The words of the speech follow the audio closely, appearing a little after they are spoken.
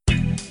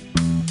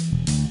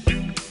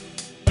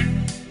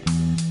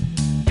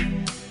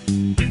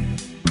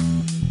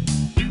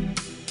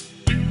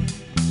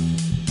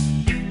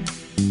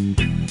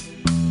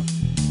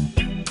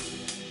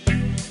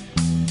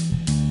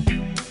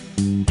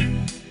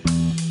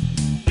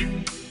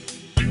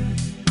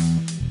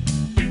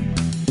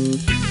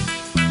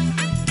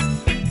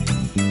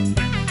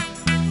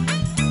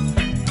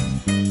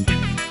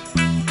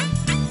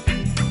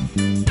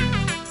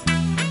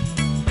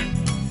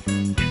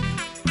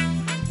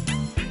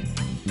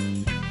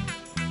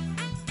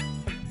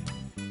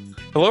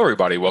Hello,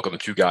 everybody. Welcome to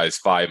Two Guys,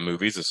 Five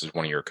Movies. This is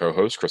one of your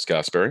co-hosts, Chris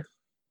Gaspari.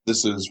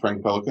 This is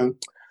Frank Pelican.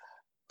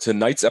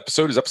 Tonight's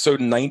episode is episode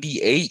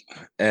 98,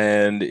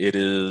 and it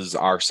is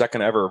our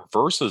second ever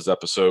Versus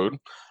episode.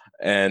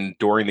 And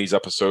during these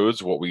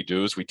episodes, what we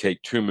do is we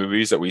take two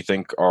movies that we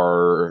think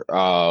are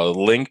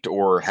linked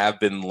or have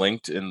been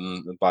linked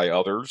in by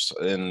others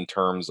in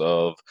terms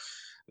of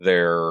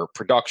their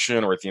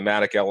production or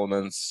thematic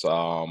elements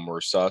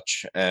or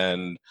such,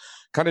 and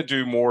kind of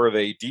do more of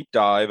a deep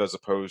dive as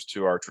opposed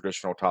to our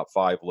traditional top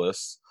five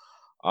lists.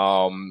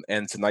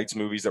 And tonight's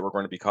movies that we're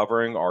going to be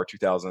covering are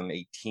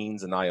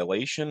 2018's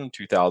Annihilation,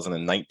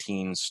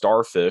 2019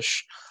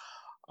 Starfish,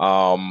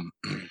 um,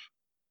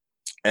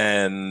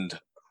 and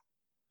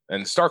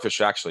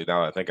Starfish. Actually,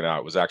 now that I'm thinking about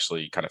it, was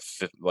actually kind of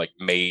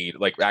made,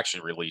 like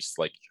actually released,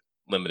 like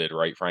limited,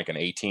 right, Frank, in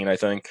 18, I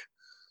think.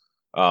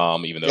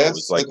 Even though it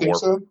was Yes, I like think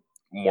so.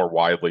 more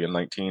widely in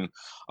 19.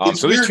 It's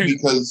So these weird two,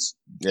 because,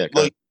 yeah,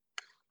 go ahead. like,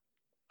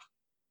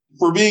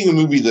 for being a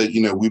movie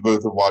that we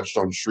both have watched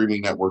on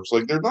streaming networks,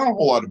 like, there's not a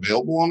whole lot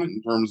available on it in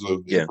terms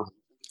of Yeah. information.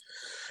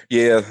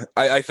 Yeah,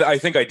 I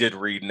think I did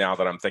read now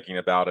that I'm thinking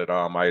about it.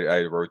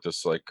 I wrote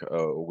this like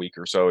a week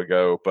or so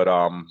ago,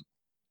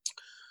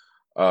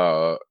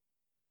 uh,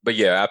 but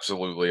yeah,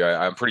 absolutely.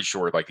 I'm pretty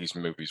sure like these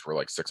movies were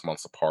like 6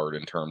 months apart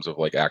in terms of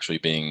like actually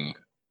being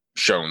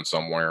shown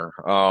somewhere.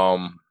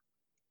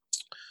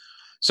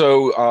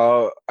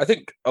 I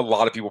think a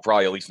lot of people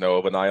probably at least know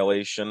of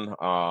Annihilation.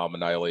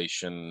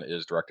 Annihilation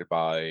is directed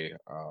by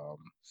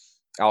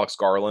Alex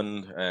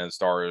Garland and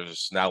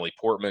stars Natalie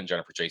Portman,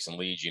 Jennifer Jason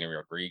Leigh, Gina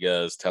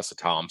Rodriguez, Tessa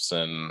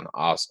Thompson,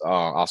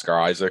 Oscar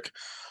Isaac.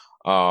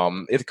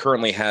 It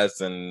currently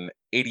has an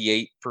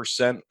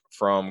 88%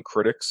 from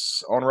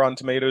critics on Rotten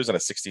Tomatoes and a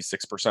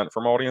 66%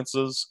 from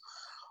audiences.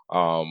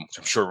 I'm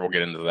sure we'll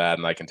get into that,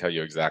 and I can tell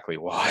you exactly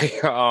why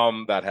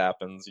that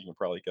happens. You can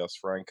probably guess,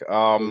 Frank.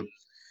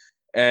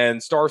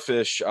 And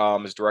Starfish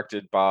is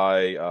directed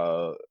by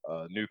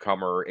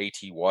newcomer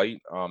A.T.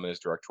 White in his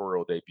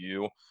directorial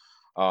debut.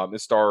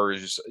 It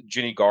stars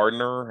Ginny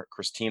Gardner,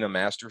 Christina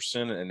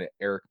Masterson, and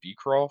Eric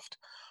Beecroft.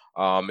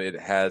 It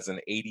has an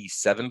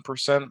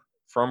 87%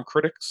 from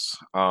critics,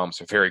 so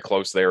very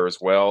close there as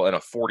well, and a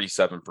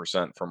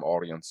 47% from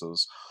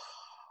audiences.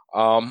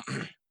 Um,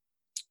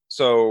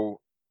 so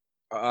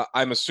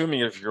I'm assuming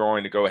if you're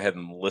going to go ahead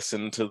and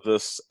listen to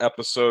this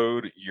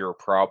episode, you're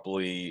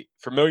probably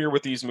familiar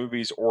with these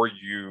movies, or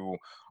you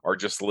are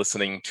just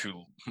listening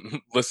to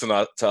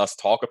to us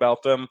talk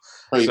about them.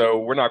 Right. So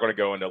we're not going to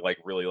go into like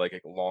really like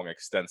a long,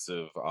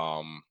 extensive,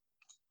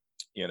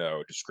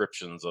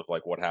 descriptions of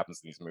like what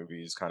happens in these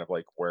movies. Kind of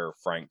like where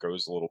Frank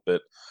goes a little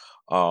bit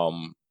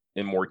um,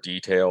 in more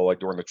detail, like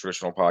during the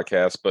traditional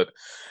podcast, but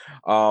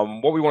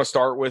what we want to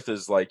start with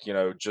is like,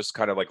 just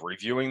kind of like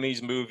reviewing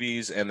these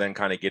movies and then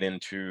kind of get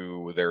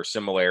into their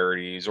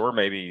similarities or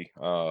maybe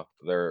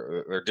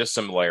their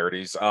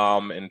dissimilarities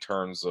in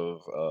terms of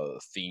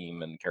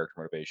theme and character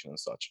motivation and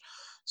such.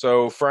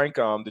 So, Frank,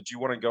 did you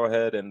want to go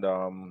ahead and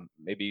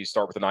maybe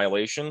start with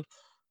Annihilation?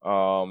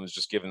 It's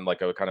just given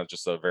like a kind of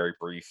just a very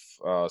brief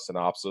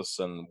synopsis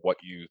and what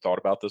you thought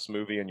about this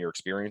movie and your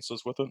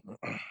experiences with it.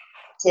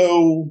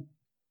 So,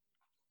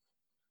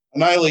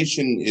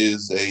 Annihilation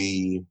is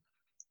I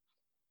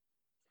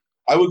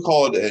would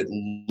call it a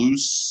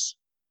loose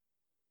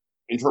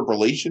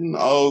interpolation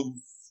of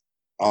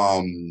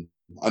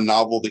a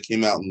novel that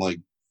came out in like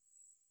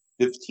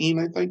 15,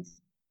 I think,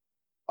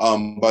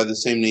 by the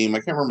same name. I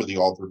can't remember the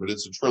author, but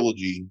it's a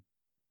trilogy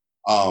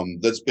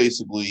that's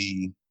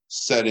basically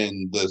set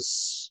in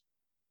this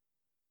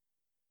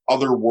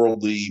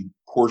otherworldly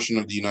portion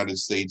of the United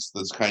States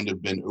that's kind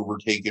of been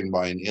overtaken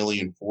by an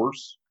alien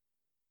force.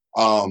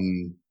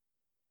 Um,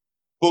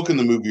 Book and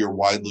the movie are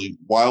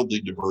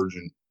wildly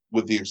divergent,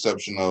 with the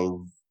exception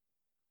of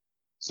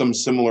some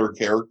similar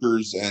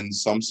characters and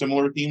some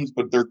similar themes,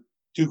 but they're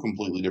two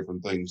completely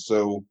different things.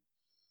 So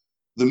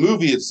the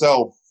movie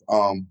itself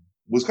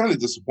was kind of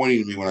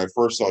disappointing to me when I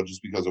first saw it,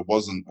 just because it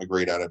wasn't a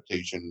great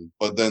adaptation.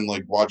 But then,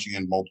 like watching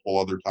it multiple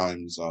other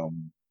times,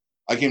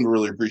 I came to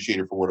really appreciate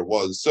it for what it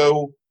was.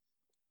 So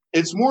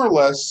it's more or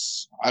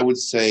less, I would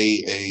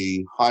say,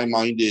 a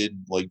high-minded,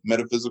 like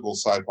metaphysical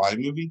sci-fi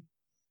movie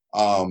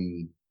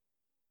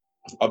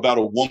about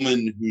a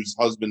woman whose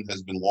husband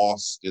has been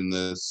lost in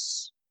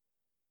this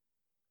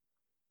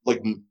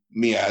like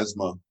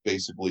miasma,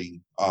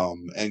 basically,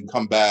 and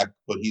come back,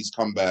 but he's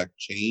come back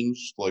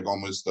changed, like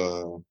almost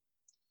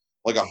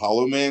like a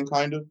hollow man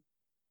kind of.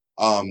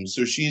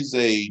 So she's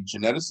a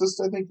geneticist,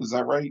 I think, is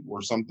that right,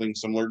 or something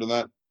similar to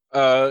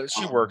that?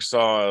 She Um, works.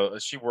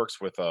 She works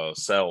with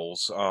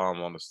cells.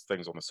 On the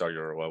things on the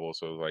cellular level.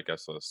 So I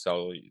guess a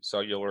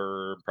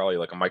cellular, probably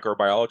like a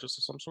microbiologist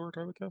of some sort.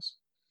 I would guess.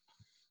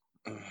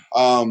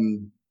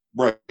 um,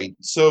 right.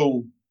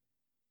 So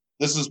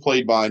this is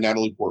played by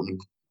Natalie Portman.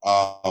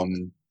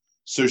 Um,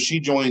 so she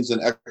joins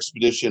an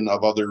expedition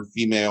of other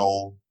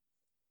female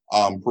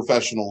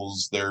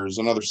professionals. There's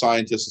another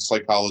scientist, a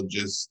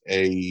psychologist,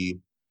 a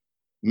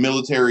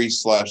military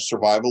slash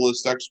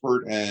survivalist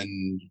expert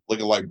and like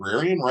a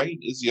librarian, right?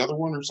 Is the other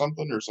one or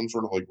something, or some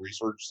sort of like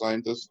research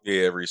scientist?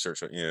 Yeah,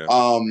 researcher. Yeah,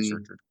 Um,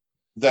 researcher.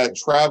 that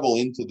travel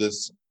into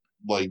this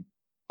like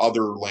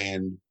other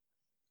land,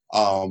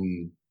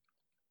 um,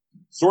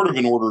 sort of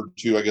in order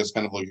to, I guess,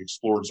 kind of like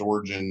explore its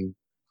origin.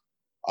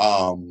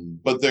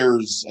 But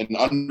there's an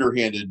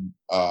underhanded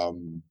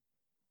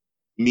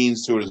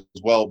means to it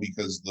as well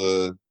because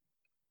the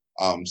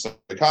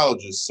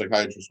psychologist,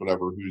 psychiatrist,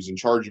 whatever, who's in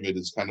charge of it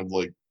is kind of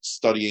like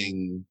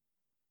studying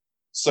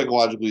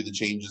psychologically the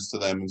changes to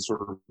them and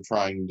sort of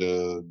trying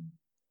to,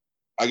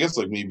 I guess,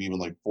 like maybe even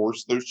like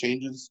force those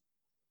changes.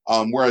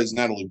 Whereas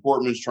Natalie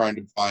Portman's trying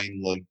to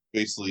find like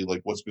basically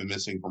like what's been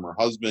missing from her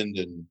husband,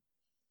 and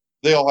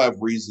they all have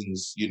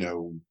reasons, you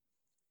know,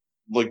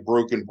 like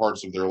broken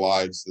parts of their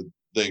lives that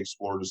they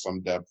explore to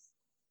some depth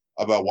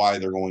about why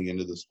they're going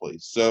into this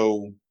place.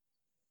 So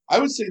I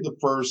would say the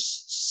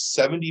first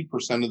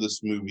 70% of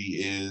this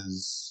movie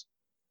is,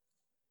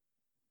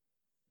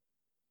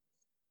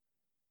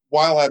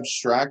 while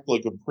abstract,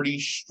 like a pretty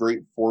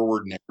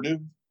straightforward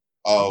narrative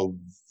of,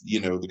 you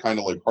know, the kind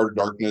of like Heart of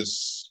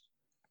Darkness,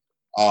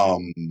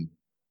 um,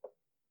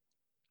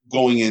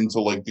 going into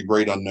like the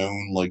great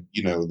unknown, like,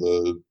 you know,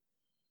 the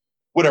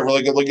whatever,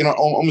 like you know,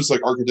 almost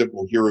like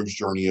archetypical hero's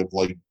journey of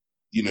like,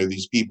 you know,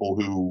 these people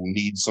who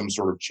need some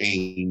sort of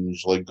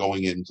change, like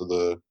going into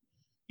the,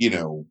 you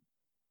know,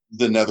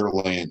 the not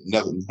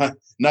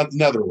the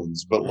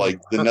Netherlands, but like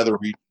the nether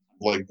region,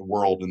 like the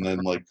world, and then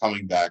like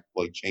coming back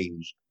like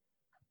changed.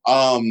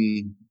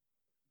 Um,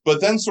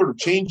 but then sort of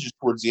changes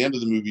towards the end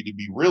of the movie to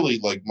be really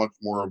like much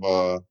more of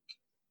a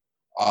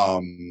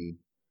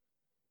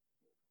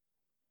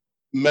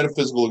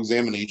metaphysical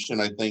examination,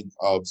 I think,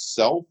 of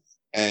self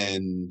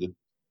and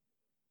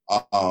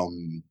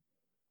um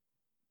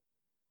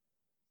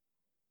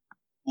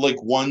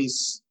like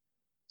one's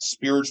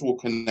spiritual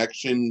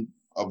connection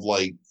of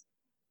like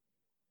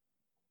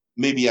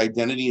maybe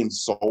identity and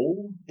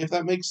soul, if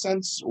that makes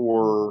sense,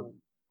 or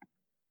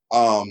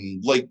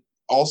like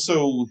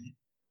also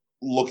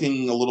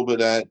looking a little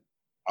bit at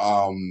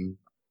um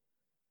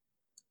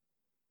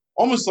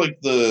almost like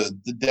the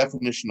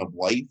definition of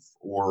life,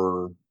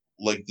 or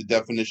like the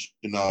definition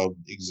of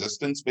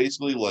existence,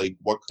 basically like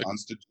what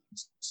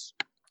constitutes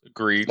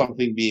Agreed.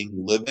 something being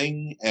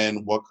living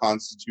and what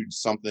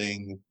constitutes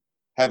something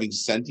having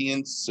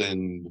sentience,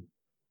 and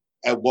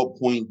at what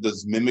point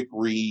does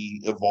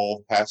mimicry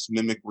evolve past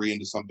mimicry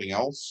into something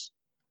else.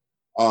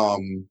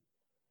 um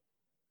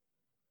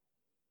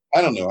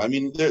I don't know, I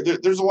mean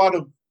there's a lot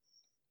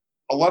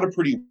of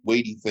pretty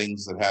weighty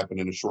things that happen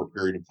in a short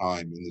period of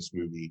time in this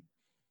movie.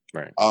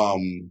 Right.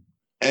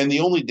 And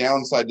the only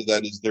downside to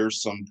that is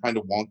there's some kind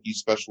of wonky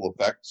special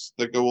effects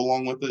that go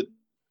along with it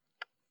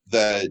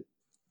that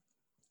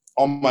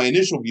on my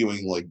initial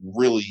viewing like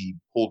really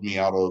pulled me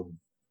out of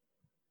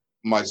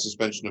my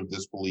suspension of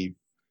disbelief.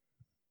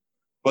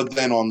 But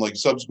then on like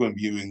subsequent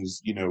viewings,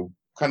 you know,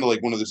 kind of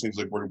like one of those things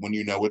like where when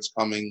you know it's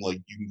coming,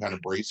 like you can kind of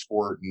brace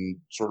for it and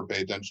sort of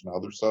pay attention to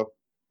other stuff.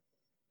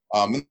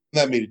 And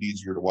that made it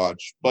easier to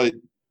watch. But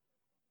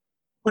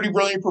pretty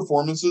brilliant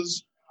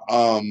performances.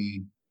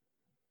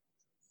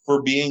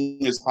 For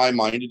being as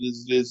high-minded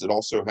as it is, it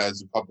also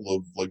has a couple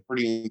of like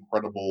pretty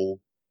incredible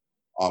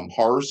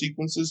horror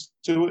sequences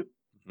to it.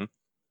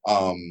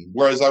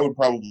 Whereas I would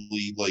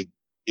probably like,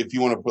 if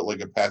you want to put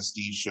like a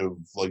pastiche of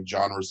like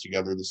genres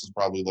together, this is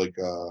probably like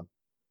a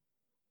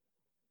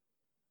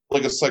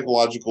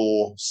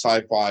psychological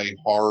sci-fi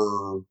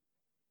horror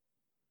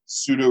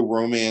pseudo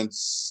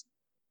romance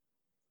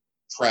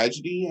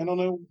tragedy. I don't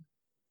know.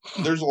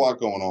 There's a lot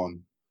going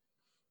on.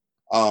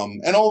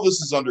 And all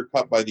this is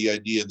undercut by the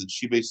idea that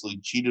she basically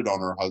cheated on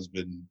her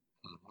husband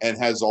and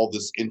has all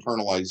this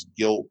internalized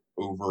guilt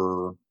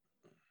over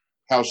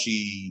how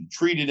she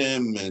treated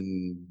him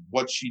and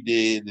what she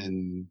did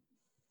and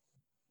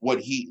what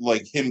he,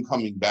 like him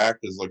coming back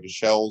as like a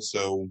shell.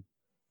 So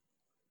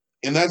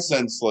in that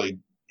sense, like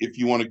if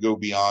you want to go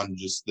beyond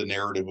just the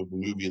narrative of the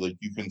movie, like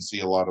you can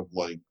see a lot of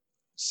like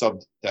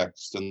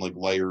subtext and like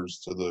layers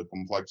to the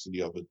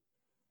complexity of it.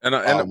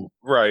 And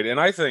right, and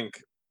I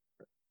think,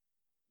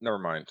 never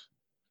mind.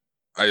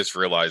 I just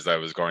realized I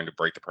was going to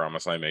break the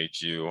promise I made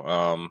you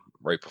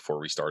right before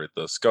we started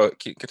this.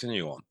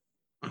 Continue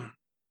on.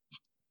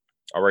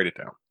 I'll write it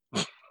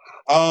down.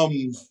 Um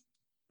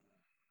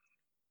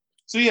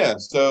so yeah,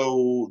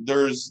 so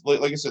there's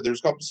like I said, there's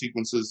a couple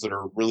sequences that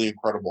are really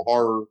incredible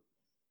horror.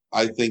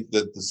 I think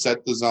that the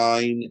set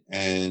design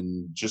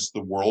and just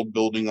the world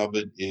building of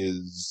it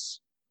is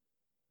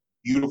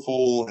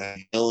beautiful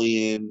and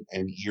alien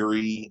and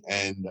eerie,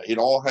 and it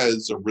all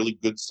has a really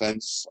good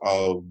sense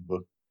of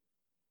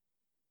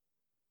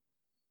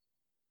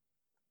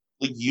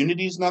like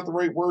unity is not the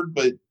right word,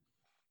 but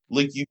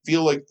like you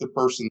feel like the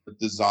person that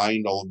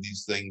designed all of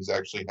these things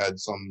actually had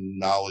some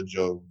knowledge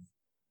of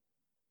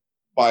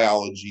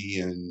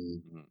biology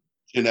and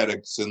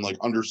genetics and like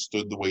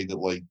understood the way that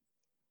like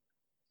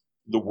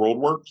the world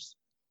works,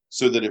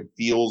 so that it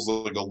feels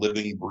like a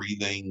living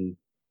breathing,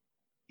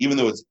 even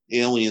though it's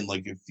alien,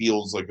 like it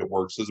feels like it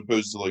works, as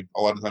opposed to like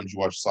a lot of times you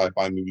watch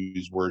sci-fi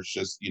movies where it's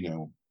just,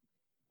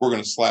 we're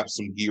going to slap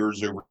some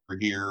gears over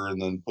here and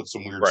then put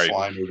some weird Right.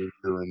 slime over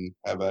here and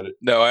have at it.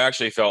 No, I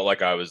actually felt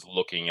like I was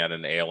looking at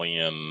an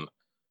alien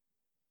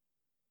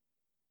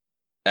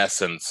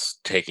essence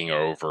taking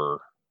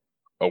over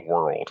a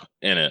world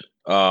in it,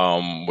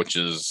 which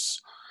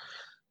is,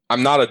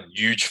 I'm not a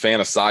huge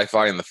fan of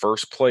sci-fi in the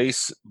first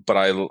place,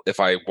 but if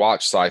I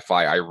watch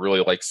sci-fi, I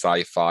really like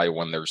sci-fi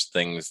when there's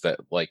things that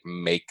like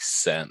make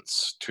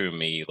sense to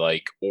me,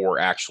 like, or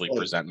actually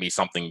present me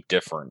something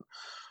different.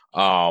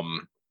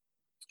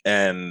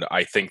 And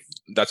I think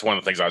that's one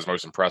of the things I was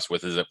most impressed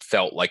with, is it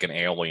felt like an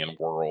alien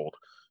world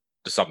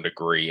to some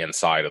degree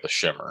inside of the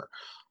Shimmer.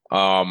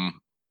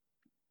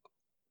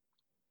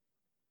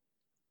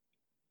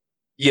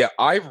 Yeah,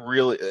 I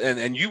really,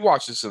 and you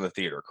watched this in the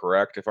theater,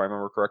 correct? If I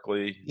remember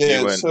correctly,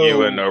 Yeah,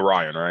 you and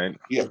Orion, right?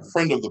 Yeah,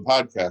 friend of the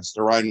podcast,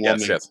 Orion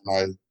Yes, Wilmington, yes.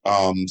 and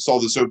I saw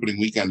this opening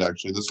weekend.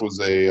 Actually, this was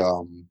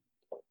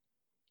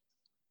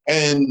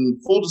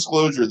and full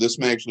disclosure, this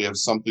may actually have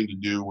something to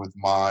do with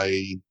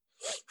my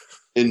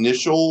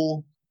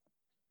initial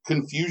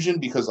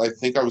confusion, because I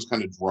think I was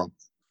kind of drunk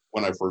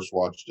when I first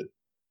watched it.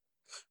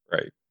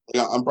 Right.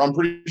 Like, I'm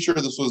pretty sure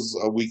this was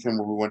a weekend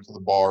where we went to the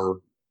bar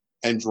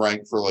and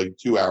drank for like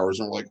 2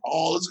 hours, and we're like,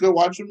 oh, let's go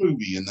watch a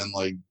movie, and then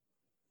like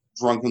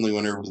drunkenly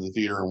went over to the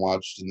theater and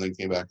watched, and then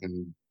came back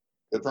and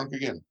got drunk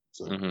again.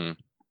 So.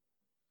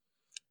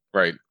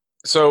 Right.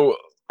 So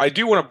I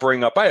do want to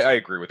bring up, I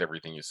agree with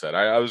everything you said.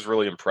 I was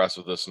really impressed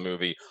with this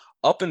movie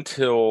up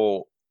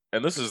until,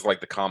 and this is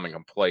like the common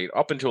complaint,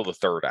 up until the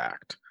third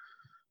act.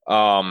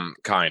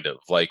 Kind of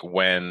like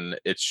when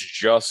it's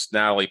just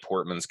Natalie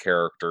Portman's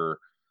character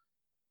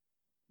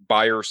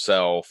by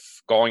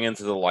herself going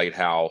into the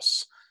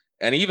lighthouse,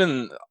 and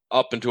even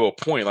up until a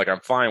point, like, I'm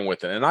fine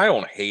with it, and I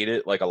don't hate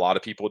it like a lot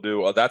of people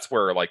do. That's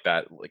where like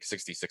that like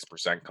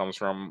 66% comes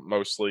from,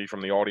 mostly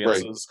from the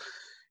audiences. Right.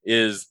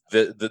 Is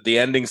the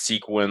ending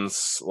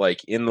sequence,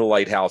 like in the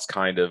lighthouse,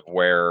 kind of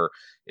where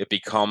it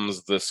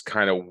becomes this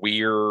kind of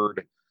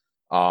weird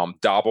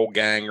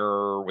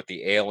doppelganger with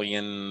the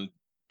alien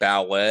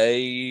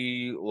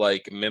ballet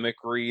like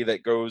mimicry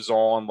that goes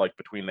on, like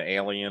between the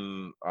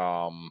alien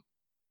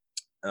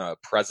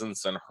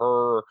presence and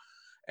her,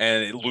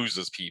 and it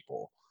loses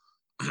people.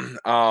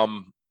 I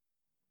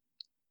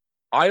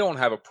don't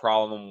have a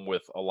problem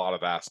with a lot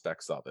of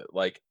aspects of it.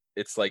 Like,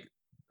 it's like,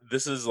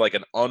 this is like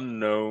an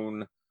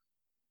unknown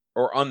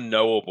or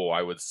unknowable,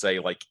 I would say,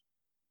 like,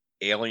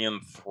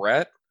 alien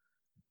threat.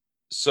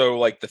 So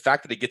like the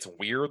fact that it gets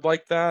weird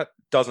like that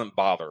doesn't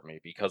bother me,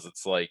 because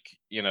it's like,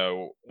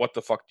 what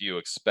the fuck do you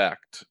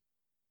expect,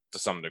 to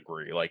some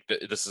degree? Like,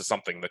 this is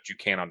something that you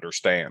can't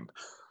understand.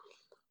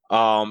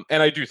 And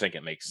I do think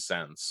it makes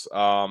sense.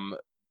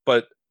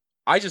 But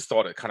I just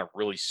thought it kind of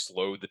really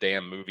slowed the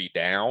damn movie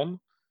down,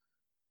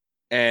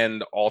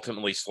 and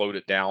ultimately slowed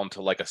it down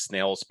to like a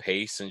snail's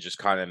pace, and just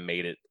kind of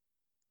made it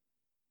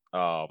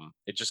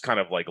it just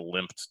kind of like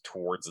limped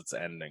towards its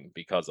ending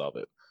because of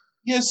it.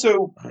 Yeah,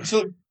 so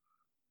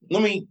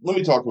let me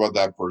talk about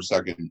that for a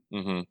second,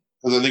 because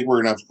I think we're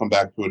gonna have to come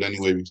back to it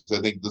anyway, because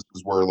I think this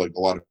is where like a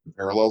lot of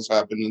parallels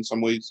happen in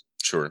some ways.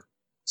 Sure.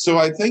 So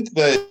I think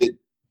that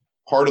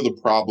part of the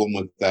problem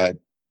with that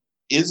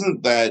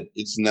isn't that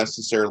it's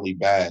necessarily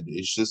bad.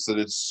 It's just that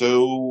it's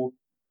so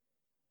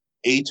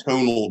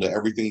atonal to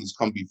everything that's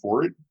come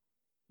before it,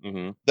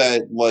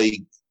 that,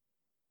 like,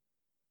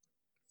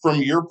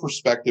 from your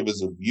perspective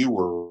as a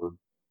viewer,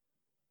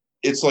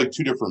 it's like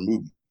two different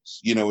movies.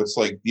 It's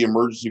like the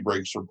emergency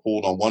brakes are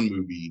pulled on one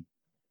movie,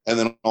 and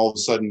then all of a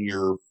sudden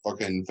you're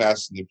fucking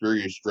Fast and the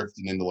Furious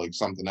drifting into like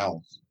something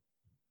else.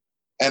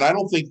 And I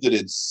don't think that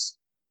it's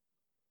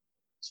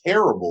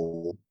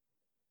terrible.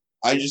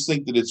 I just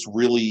think that it's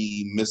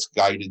really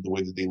misguided the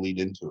way that they lead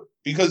into it.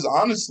 Because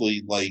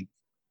honestly, like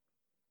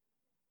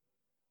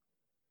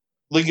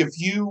if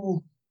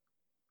you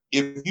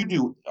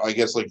do, I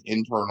guess, like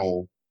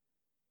internal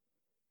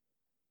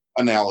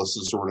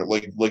analysis, or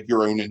like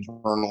your own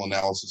internal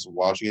analysis of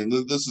watching it,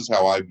 and this is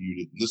how I viewed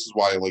it, and this is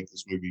why I like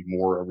this movie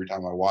more every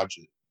time I watch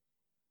it.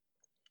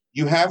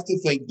 You have to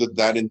think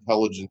that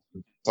intelligence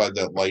inside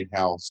that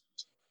lighthouse,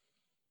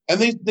 and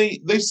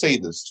they say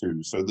this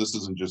too, so this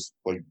isn't just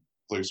like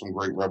some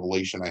great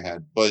revelation I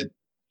had, but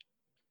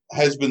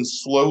has been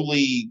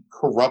slowly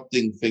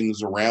corrupting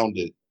things around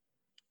it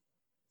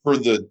for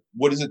the,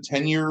 what is it,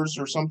 10 years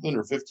or something,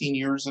 or 15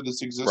 years that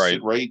it's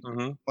existed, right?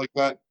 Like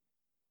that.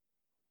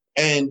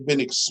 And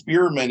been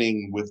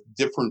experimenting with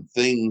different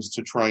things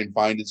to try and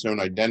find its own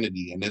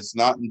identity. And it's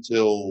not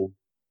until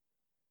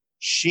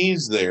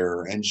she's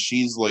there and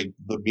she's like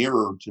the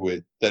mirror to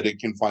it that it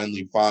can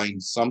finally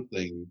find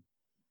something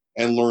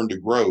and learn to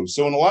grow.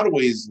 So in a lot of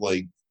ways,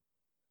 like,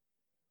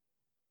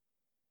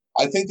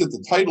 I think that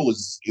the title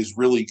is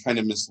really kind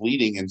of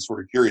misleading and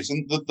sort of curious.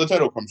 And the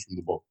title comes from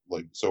the book,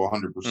 like, so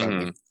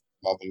 100%, like,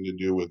 nothing to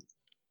do with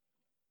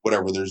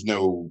whatever. There's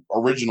no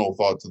original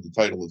thought to the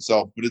title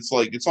itself, but it's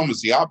like, it's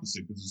almost the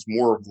opposite, because it's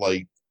more of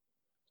like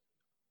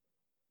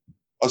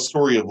a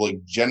story of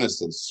like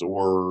Genesis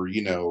or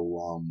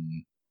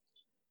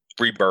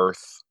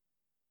Rebirth.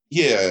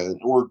 yeah,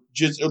 or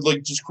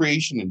just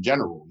creation in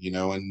general,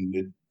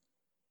 and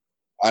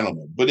I don't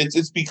know, but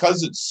it's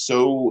because it's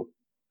so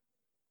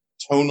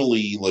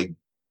tonally like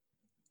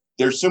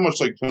there's so much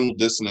like tonal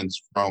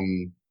dissonance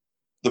from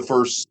the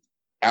first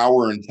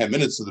hour and 10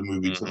 minutes of the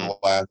movie to the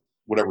last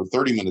whatever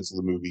 30 minutes of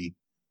the movie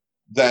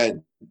that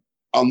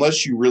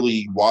unless you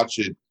really watch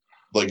it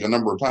like a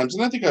number of times,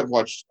 and I think I've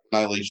watched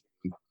Annihilation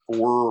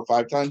 4 or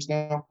 5 times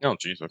now. Oh,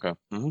 geez, okay.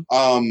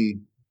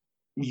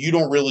 You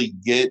don't really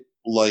get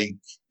like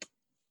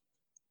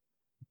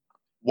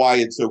why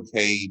it's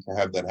okay to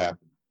have that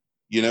happen.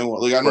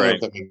 Like I don't know if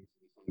that makes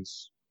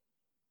sense.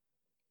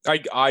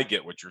 I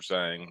get what you're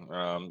saying.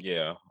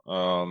 Yeah.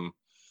 And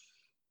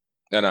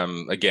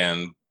I'm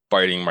again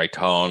biting my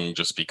tongue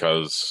just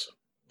because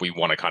we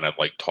want to kind of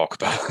like talk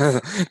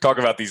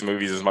about these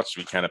movies as much as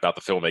we can about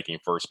the filmmaking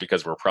first,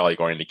 because we're probably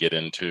going to get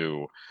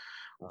into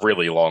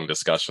really long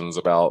discussions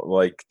about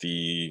like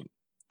the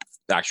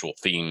actual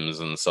themes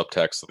and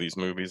subtext of these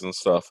movies and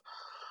stuff.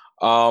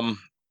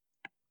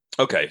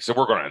 Okay, so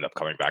we're going to end up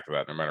coming back to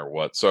that no matter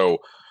what. So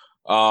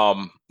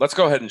let's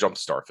go ahead and jump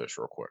to Starfish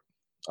real quick.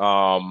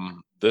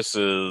 This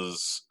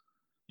is,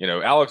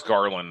 Alex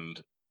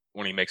Garland,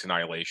 when he makes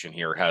Annihilation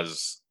here,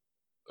 has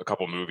a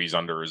couple movies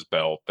under his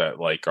belt that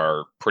like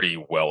are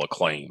pretty well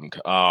acclaimed.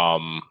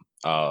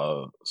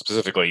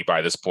 Specifically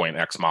by this point,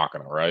 Ex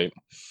Machina, right?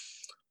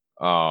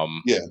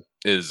 Yeah,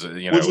 is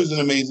which is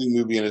an amazing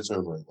movie in its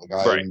own right. Like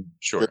I'm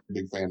sure, very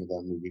big fan of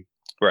that movie.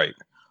 Right.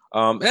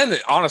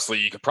 And honestly,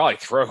 you could probably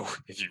throw,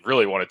 if you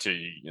really wanted to,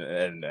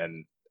 and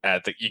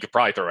you could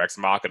probably throw Ex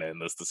Machina in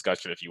this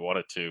discussion if you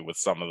wanted to, with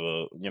some of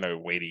the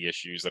weighty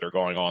issues that are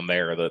going on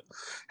there that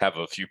have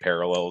a few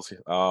parallels.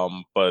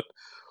 But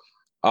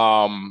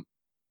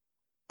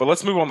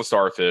let's move on to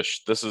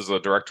Starfish. This is a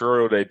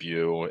directorial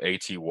debut,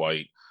 A.T.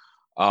 White.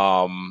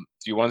 Do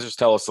you want to just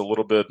tell us a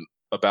little bit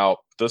about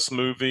this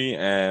movie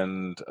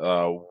and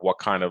what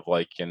kind of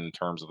like in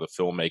terms of the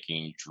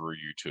filmmaking drew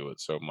you to it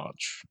so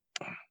much?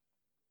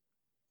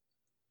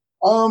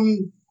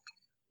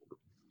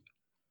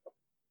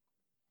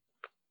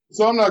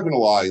 So I'm not gonna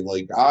lie,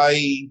 like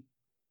I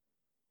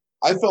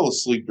fell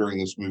asleep during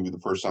this movie the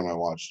first time I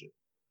watched it.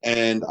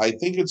 And I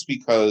think it's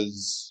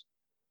because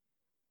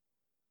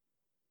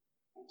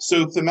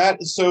so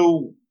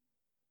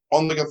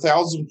on like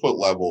 1,000 foot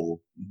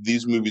level,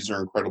 these movies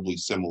are incredibly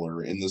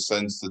similar in the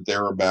sense that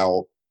they're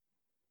about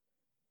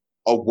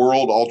a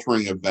world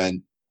altering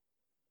event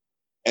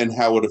and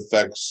how it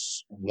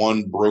affects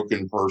one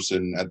broken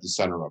person at the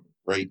center of it,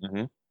 right?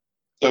 Mm-hmm.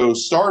 So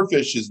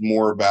Starfish is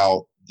more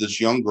about this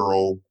young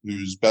girl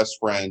whose best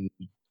friend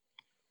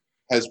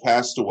has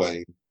passed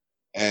away,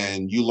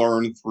 and you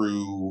learn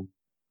through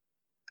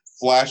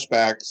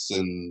flashbacks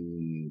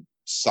and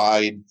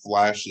side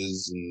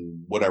flashes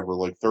and whatever,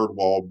 like third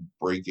wall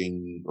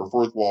breaking or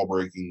fourth wall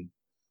breaking,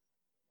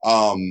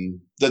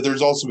 that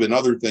there's also been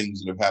other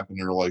things that have happened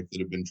in her life that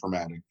have been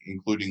traumatic,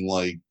 including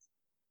like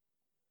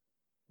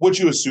what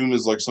you assume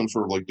is like some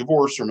sort of like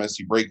divorce or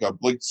messy breakup.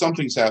 Like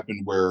something's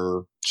happened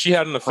where she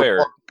had an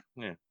affair.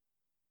 Yeah.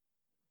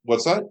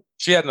 What's that?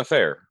 She had an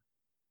affair.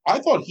 I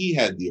thought he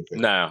had the affair.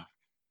 No,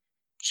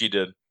 she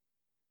did.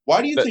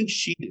 Why do you think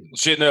she did?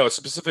 It's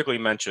specifically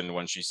mentioned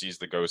when she sees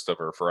the ghost of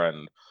her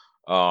friend,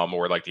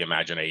 or like the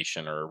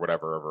imagination or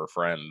whatever of her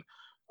friend.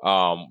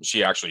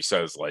 She actually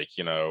says like,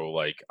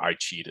 like I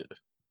cheated,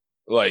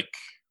 like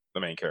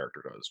the main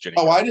character does. Jenny.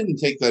 Oh, I didn't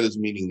take that as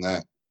meaning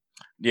that.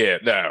 Yeah,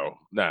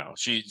 no.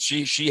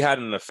 She had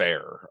an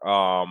affair.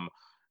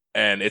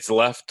 And it's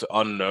left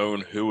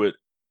unknown who it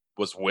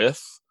was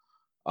with.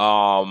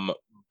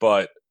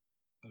 But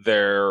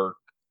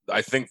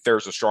I think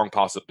there's a strong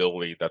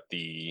possibility that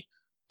the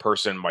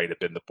person might have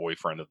been the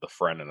boyfriend of the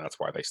friend, and that's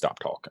why they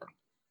stopped talking.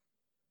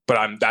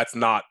 But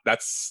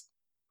that's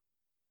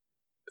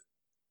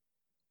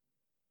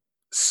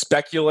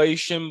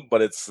speculation,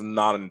 but it's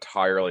not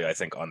entirely, I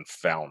think,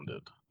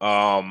 unfounded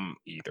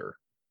either.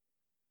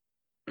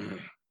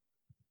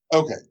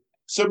 Okay,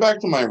 so back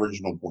to my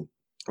original point.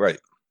 Right.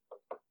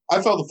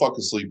 I fell the fuck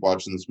asleep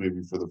watching this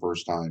movie for the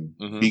first time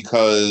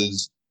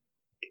because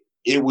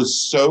it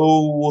was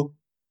so.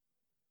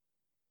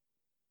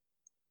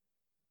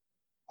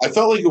 I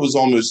felt like it was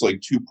almost like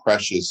too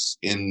precious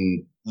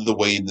in the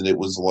way that it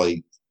was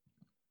like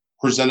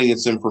presenting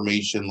its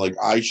information. Like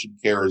I should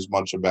care as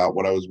much about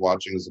what I was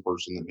watching as the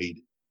person that made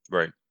it.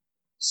 Right.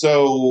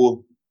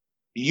 So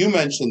you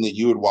mentioned that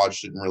you had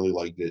watched it and really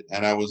liked it,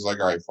 and I was like,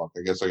 all right, fuck,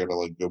 I guess I gotta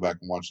like go back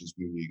and watch this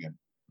movie again.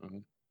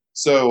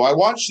 So I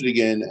watched it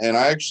again, and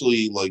I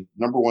actually like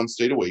number one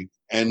stayed awake,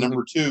 and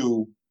number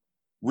two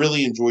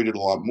really enjoyed it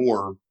a lot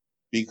more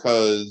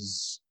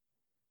because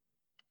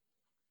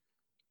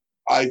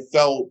I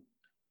felt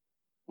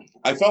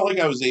like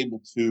I was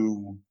able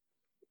to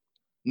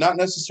not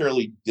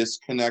necessarily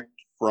disconnect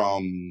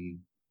from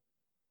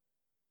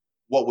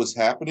what was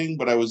happening,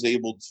 but I was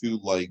able to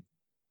like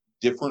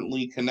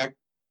differently connect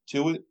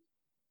to it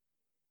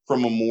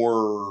from a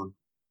more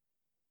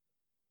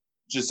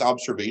just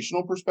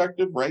observational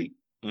perspective, right?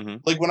 Mm-hmm.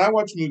 Like when I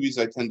watch movies,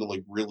 I tend to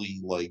like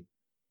really like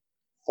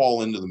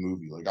fall into the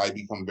movie. Like I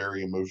become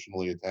very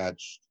emotionally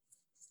attached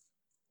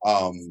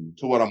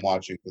to what I'm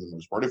watching for the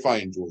most part if I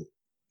enjoy it.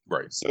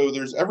 Right. So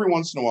there's every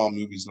once in a while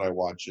movies that I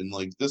watch, and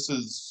like this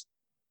is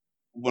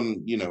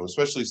when,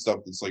 especially stuff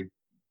that's like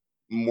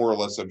more or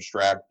less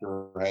abstract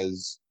or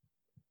has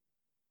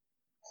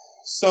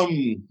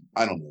some,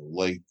 I don't know,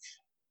 like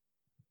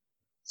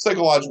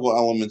psychological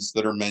elements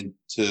that are meant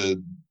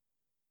to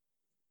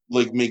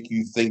like make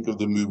you think of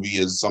the movie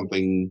as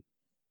something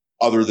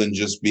other than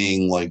just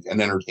being like an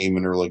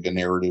entertainment or like a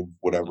narrative,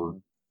 whatever. Mm-hmm.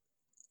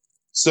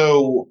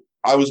 So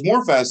I was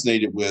more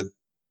fascinated with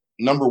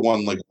number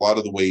one, like a lot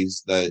of the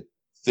ways that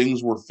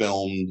things were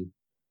filmed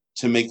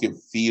to make it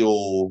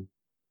feel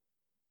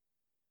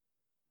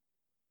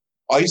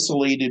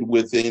isolated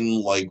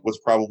within like what's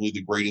probably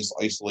the greatest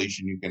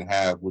isolation you can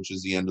have, which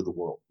is the end of the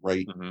world,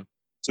 right? Mm-hmm.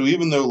 So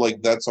even though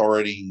like that's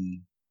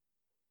already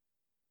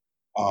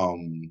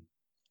um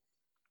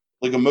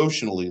like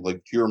emotionally,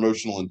 like pure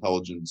emotional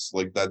intelligence,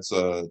 like that's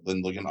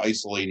then like an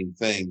isolating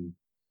thing,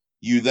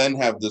 you then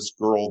have this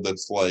girl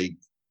that's like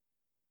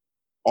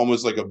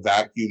almost like a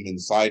vacuum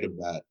inside of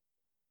that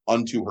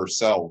unto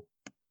herself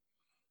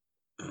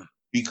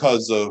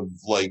because of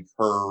like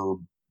her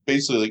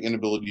basically like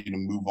inability to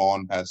move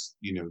on past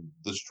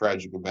this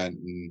tragic event,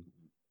 and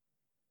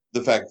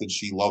the fact that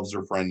she loves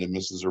her friend and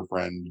misses her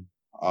friend,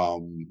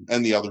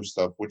 and the other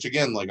stuff, which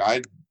again, like I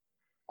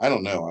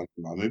don't know,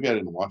 maybe I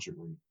didn't watch it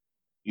right,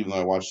 even though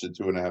I watched it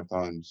 2.5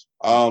 times.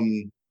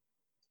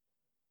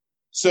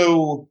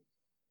 So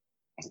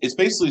it's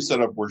basically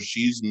set up where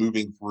she's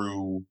moving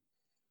through,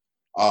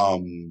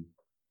 um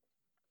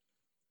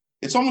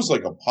it's almost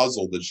like a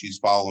puzzle that she's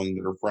following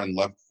that her friend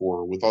left for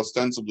her, with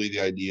ostensibly the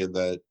idea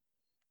that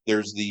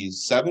there's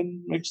these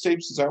 7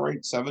 mixtapes, is that right?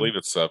 I 7? believe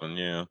it's 7.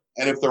 Yeah.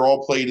 And if they're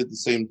all played at the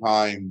same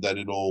time, that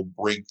it'll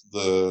break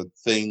the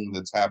thing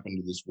that's happened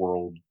to this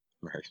world,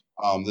 Right.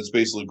 that's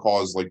basically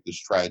caused like this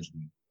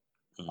tragedy.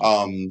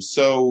 Mm-hmm.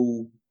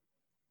 So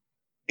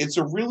it's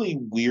a really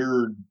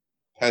weird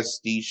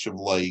pastiche of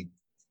like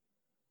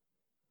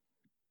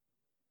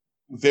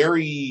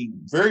very,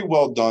 very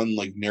well done,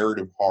 like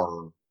narrative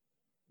horror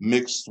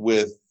mixed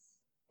with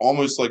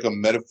almost like a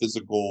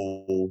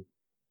metaphysical,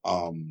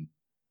 um,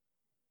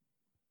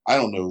 I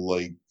don't know,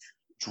 like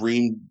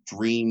dream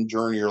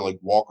journey or like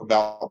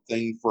walkabout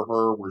thing for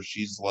her, where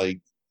she's like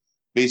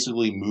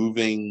basically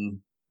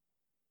moving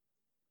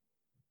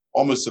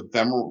almost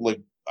ephemeral,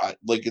 like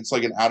it's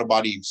like an out of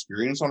body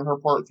experience on her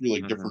part through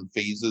like Mm-hmm. different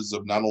phases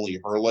of not only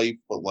her life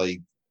but like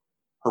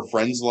her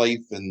friend's life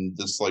and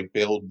this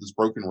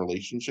broken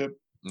relationship.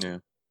 Yeah.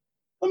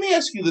 Let me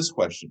ask you this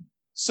question.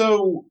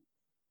 So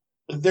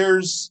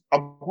there's a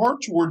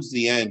part towards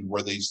the end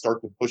where they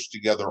start to push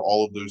together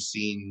all of those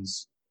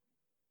scenes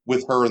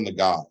with her and the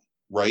guy,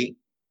 right?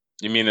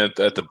 You mean at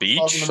the Talking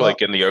beach, about,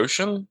 like in the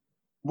ocean?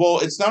 well,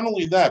 it's not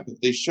only that, but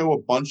they show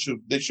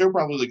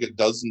probably like a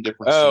dozen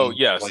different Oh, scenes,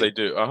 yes, like they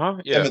do. Uh-huh.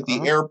 them Yeah. at the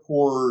Uh-huh.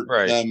 airport,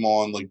 Right. them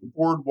on like the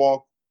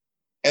boardwalk.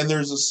 And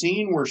there's a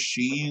scene where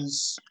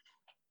she's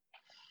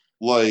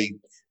like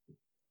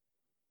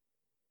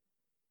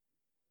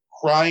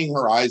crying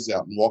her eyes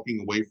out and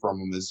walking away from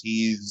him as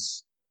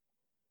he's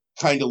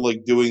kind of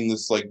like doing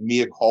this like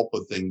mea culpa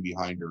thing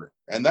behind her.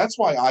 And that's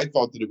why I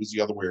thought that it was the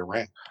other way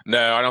around.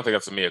 No, I don't think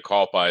that's a mea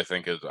culpa. I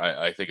think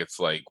it's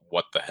like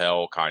what the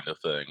hell kind of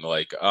thing.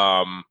 Like,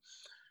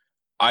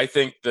 I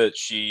think that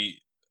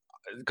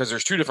because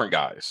there's 2 different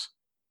guys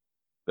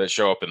that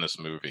show up in this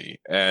movie,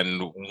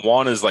 and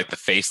one is like the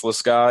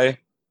faceless guy,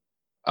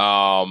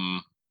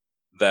 um,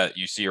 that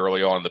you see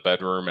early on in the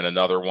bedroom, and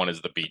another one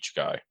is the beach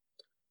guy.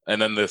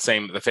 And then the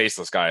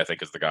faceless guy, I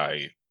think, is the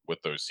guy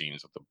with those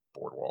scenes at the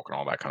boardwalk and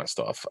all that kind of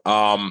stuff.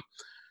 I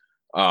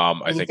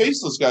Well, the think,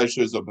 faceless guy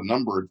shows up a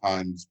number of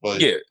times,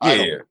 but yeah, yeah, I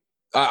don't yeah.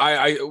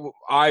 know.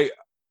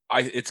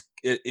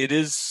 It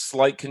is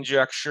slight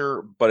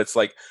conjecture, but it's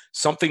like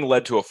something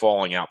led to a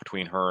falling out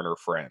between her and her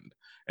friend.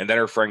 And then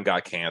her friend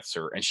got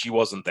cancer and she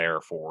wasn't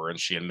there for her, and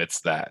she admits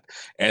that.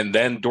 And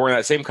then during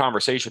that same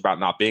conversation about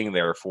not being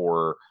there for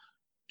her,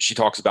 she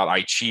talks about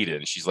I cheated,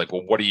 and she's like,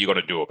 well, what are you going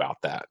to do about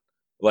that?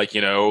 Like,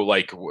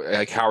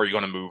 like how are you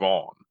going to move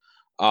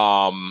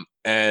on?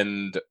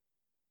 And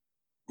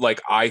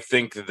like I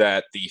think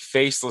that the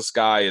faceless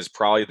guy is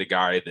probably the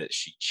guy that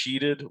she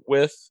cheated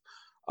with.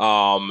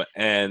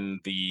 And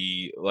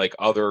the like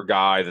other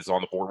guy that's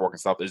on the boardwalk and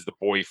stuff is the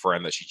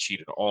boyfriend that she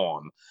cheated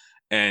on.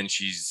 And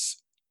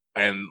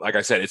and like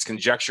I said, it's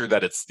conjecture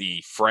that it's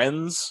the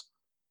friend's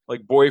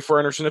like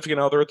boyfriend or significant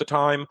other at the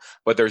time,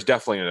 but there's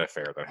definitely an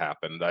affair that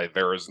happened.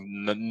 There is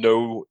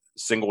no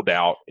single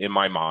doubt in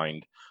my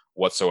mind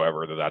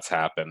whatsoever that that's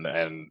happened.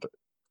 And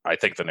I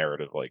think the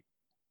narrative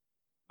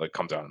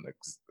comes out and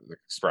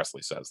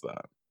expressly says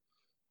that.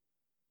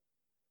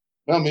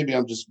 Well, maybe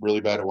I'm just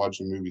really bad at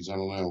watching movies. I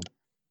don't know.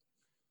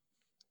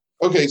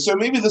 Okay, so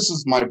maybe this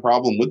is my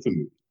problem with the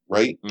movie,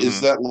 right? Is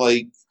Mm-hmm. that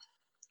like,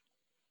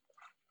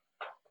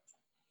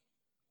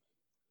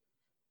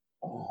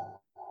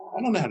 I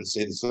don't know how to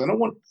say this.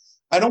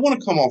 I don't want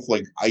to come off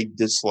like I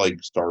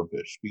dislike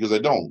Starfish, because I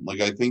don't. Like,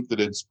 I think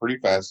that it's pretty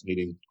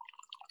fascinating,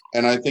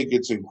 and I think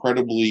it's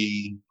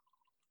incredibly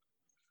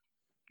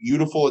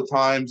beautiful at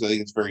times. I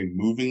think it's very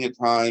moving at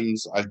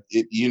times.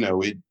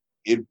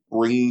 It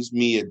brings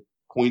me at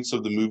points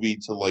of the movie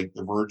to like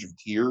the verge of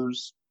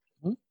tears,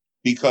 Mhm.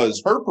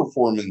 because her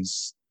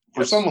performance,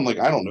 for Yes. someone like,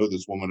 I don't know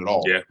this woman at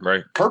all, Yeah.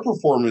 Right. her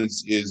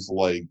performance is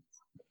like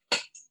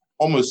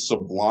almost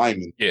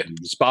sublime in Yeah. the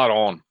movie. Spot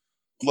on.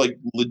 Like,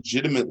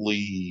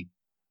 legitimately,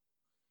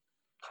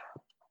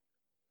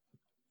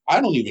 I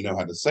don't even know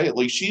how to say it.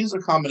 Like, she's a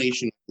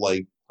combination of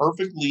like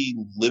perfectly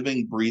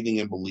living, breathing,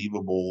 and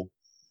believable,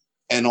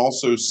 and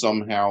also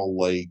somehow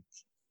like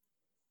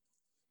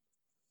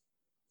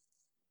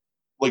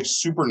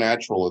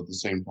supernatural at the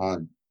same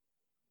time.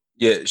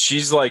 Yeah.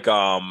 She's like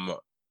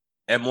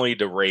Emily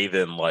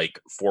DeRaven like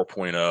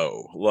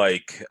 4.0.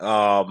 Like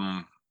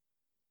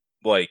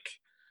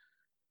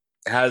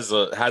has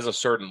a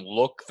certain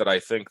look that I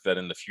think that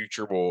in the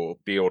future will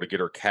be able to get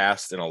her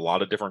cast in a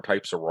lot of different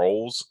types of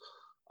roles.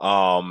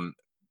 Um,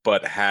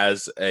 but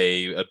has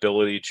a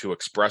ability to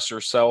express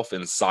herself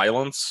in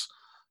silence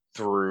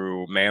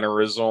through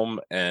mannerism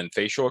and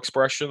facial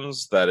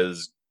expressions that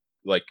is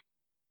like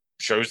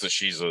shows that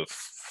she's a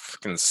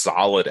fucking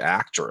solid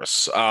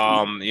actress.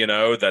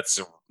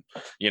 That's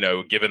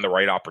given the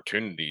right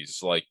opportunities,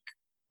 like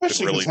could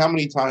Especially because really how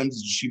many times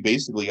is she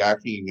basically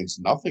acting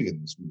against nothing in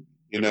this movie?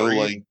 agreed.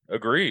 Like,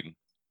 Agreed.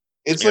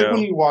 it's You like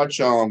when know, you watch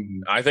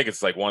I think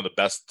it's like one of the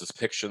best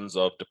depictions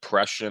of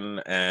depression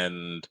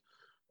and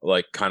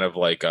like kind of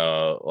like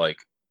I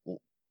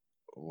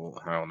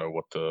don't know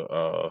what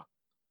the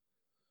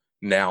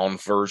noun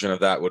version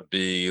of that would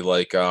be,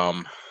 like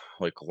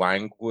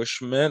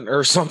languishment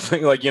or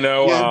something,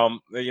 yeah,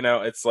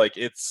 it's like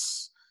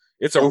it's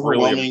a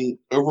really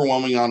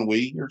overwhelming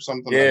ennui or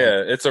something. I don't know.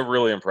 yeah, it's a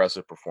really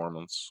impressive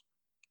performance.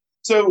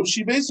 So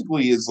she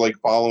basically is like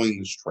following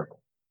this trail,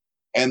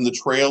 and the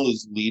trail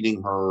is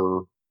leading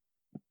her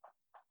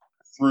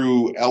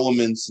through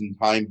elements and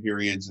time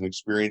periods and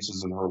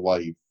experiences in her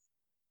life.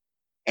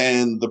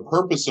 And the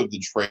purpose of the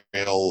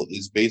trail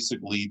is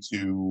basically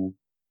to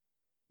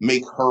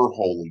make her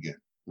whole again,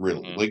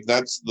 really. Hmm. Like,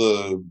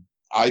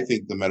 I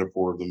think the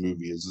metaphor of the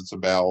movie is it's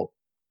about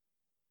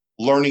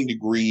learning to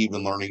grieve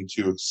and learning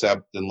to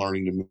accept and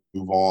learning to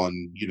move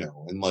on,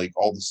 and like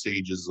all the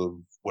stages of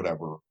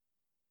whatever,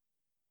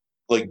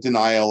 like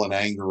denial and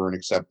anger and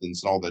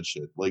acceptance and all that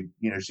shit. Like,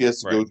 she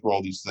has to Right. go through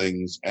all these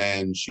things,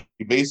 and she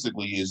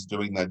basically is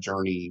doing that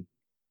journey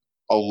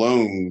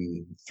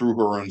alone through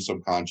her own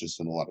subconscious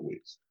in a lot of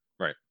ways.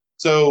 Right.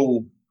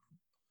 So,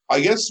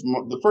 I guess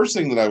the first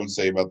thing that I would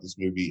say about this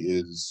movie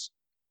is,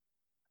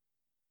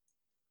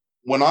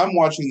 when I'm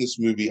watching this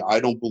movie,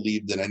 I don't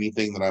believe that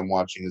anything that I'm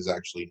watching is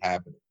actually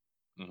happening.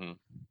 Hmm.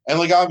 And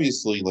like,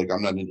 obviously, like,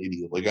 I'm not an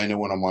idiot. Like, I know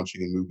when I'm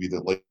watching a movie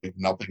that like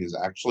nothing is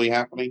actually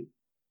happening.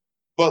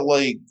 But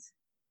like,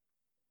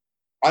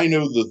 I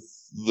know the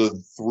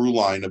through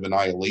line of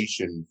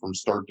Annihilation from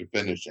start to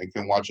finish and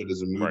can watch it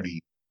as a Right.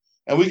 movie.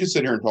 And we can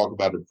sit here and talk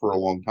about it for a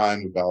long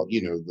time about,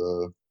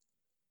 the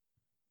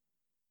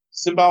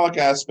symbolic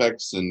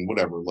aspects and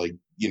whatever, like,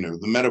 the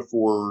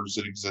metaphors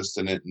that exist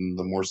in it and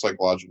the more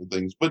psychological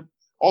things. But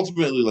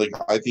ultimately, like,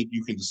 I think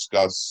you can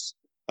discuss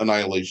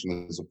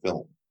Annihilation as a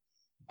film.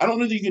 I don't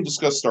know that you can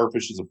discuss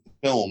Starfish as a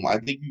film. I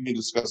think you can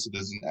discuss it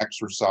as an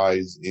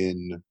exercise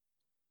in,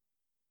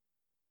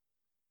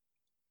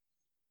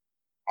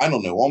 I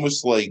don't know,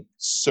 almost like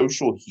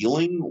social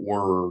healing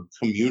or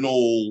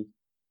communal,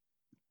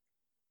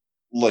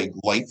 like,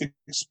 life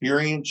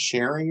experience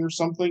sharing or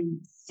something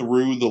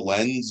through the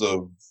lens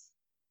of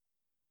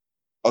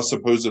a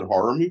supposed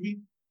horror movie.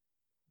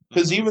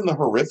 Because Hmm. even the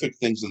horrific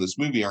things in this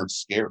movie aren't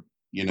scary,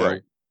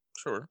 Right.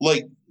 Sure.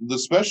 like the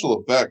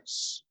special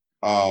effects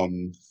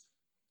um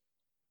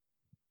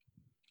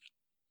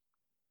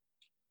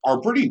are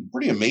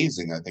pretty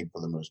amazing, I think,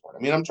 for the most part. I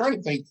mean, I'm trying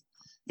to think if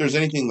there's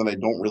anything that I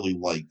don't really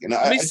like, and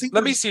I think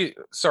Let me there's see.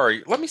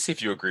 Sorry, let me see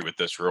if you agree with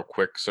this real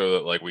quick, so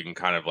that like we can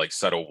kind of like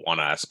settle one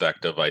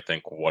aspect of I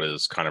think what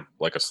is kind of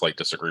like a slight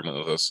disagreement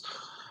with this.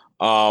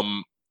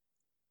 Um,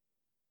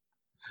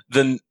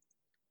 then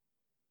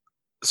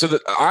so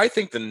that I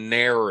think the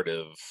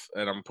narrative,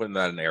 and I'm putting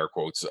that in air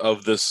quotes,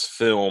 of this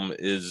film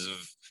is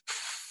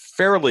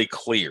fairly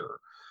clear.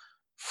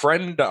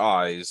 Friend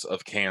dies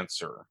of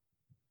cancer.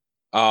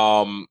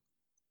 Um,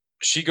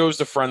 she goes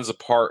to friend's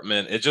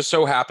apartment. It just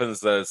so happens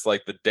that it's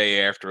like the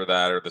day after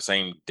that, or the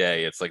same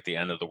day. It's like the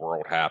end of the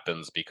world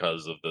happens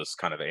because of this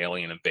kind of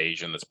alien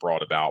invasion that's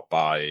brought about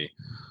by,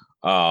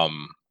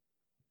 um,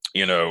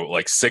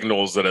 like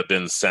signals that have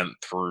been sent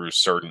through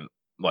certain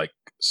like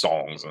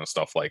songs and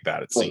stuff like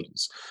that. It like,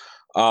 seems.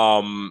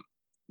 Um,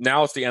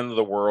 Now it's the end of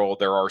the world.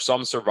 There are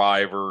some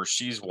survivors.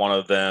 She's one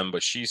of them,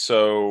 but she's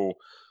so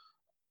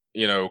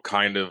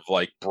kind of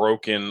like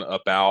broken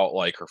about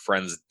like her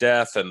friend's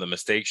death and the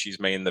mistakes she's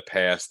made in the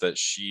past that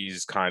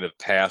she's kind of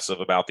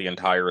passive about the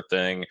entire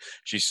thing.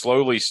 She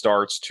slowly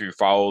starts to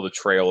follow the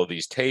trail of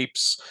these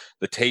tapes.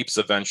 The tapes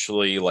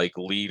eventually like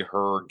lead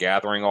her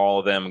gathering all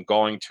of them,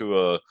 going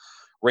to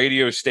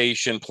radio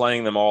station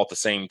playing them all at the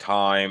same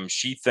time.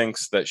 She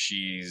thinks that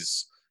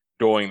she's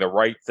doing the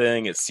right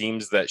thing. It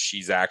seems that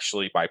she's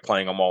actually, by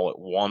playing them all at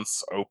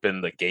once,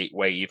 opened the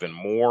gateway even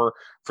more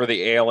for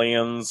the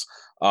aliens.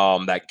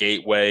 That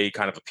gateway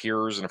kind of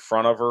appears in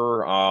front of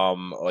her,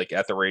 like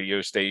at the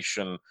radio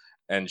station,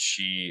 and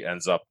she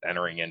ends up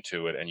entering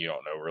into it, and you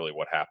don't know really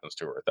what happens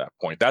to her at that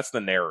point. That's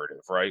the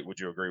narrative, right? Would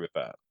you agree with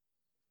that?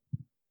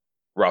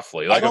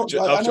 Roughly, like I don't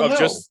of know.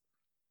 just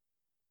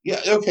Yeah.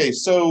 Okay.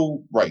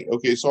 So right.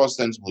 Okay. So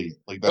ostensibly,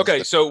 like that's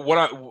okay.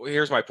 So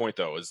here's my point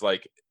though, is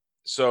like,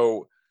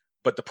 so,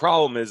 but the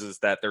problem is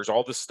that there's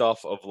all this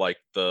stuff of like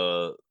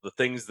the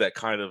things that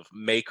kind of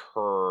make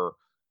her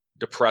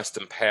depressed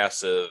and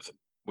passive,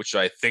 which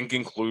I think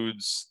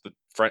includes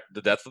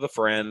the death of the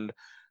friend,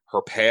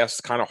 her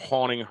past kind of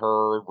haunting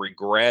her,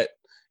 regret,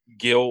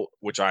 guilt,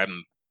 which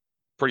I'm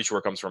pretty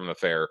sure comes from an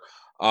affair.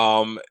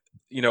 Um,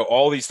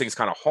 all these things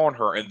kind of haunt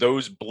her, and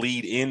those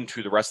bleed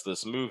into the rest of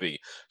this movie.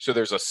 So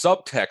there's a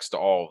subtext to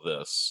all of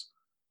this,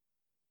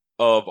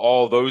 of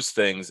all those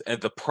things. And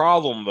the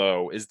problem,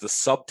 though, is the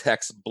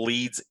subtext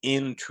bleeds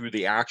into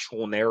the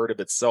actual narrative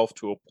itself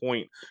to a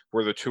point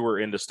where the two are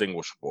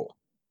indistinguishable.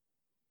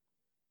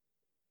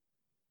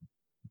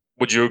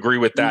 Would you agree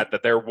with that?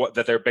 That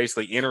they're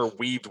basically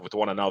interweaved with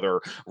one another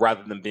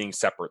rather than being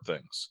separate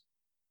things?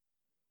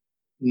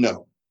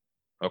 No.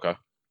 Okay.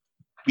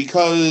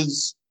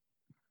 Because,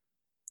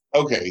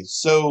 okay,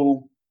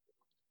 so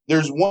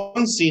there's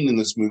one scene in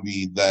this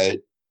movie that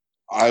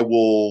I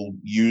will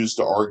use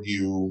to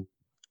argue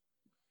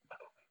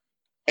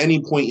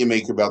any point you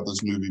make about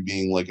this movie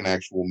being like an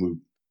actual movie.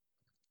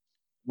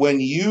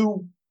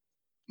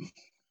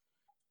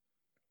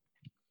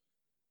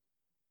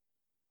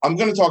 I'm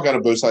going to talk out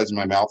of both sides of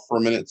my mouth for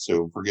a minute,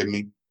 so forgive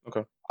me.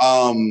 Okay.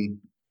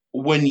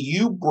 When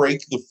you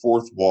break the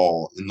fourth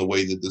wall in the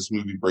way that this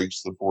movie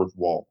breaks the fourth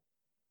wall,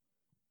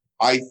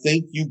 I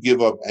think you give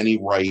up any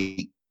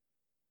right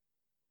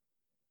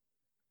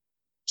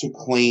to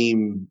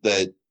claim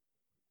that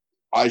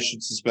I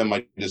should suspend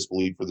my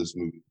disbelief for this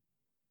movie.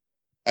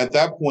 At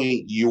that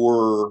point,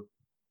 you're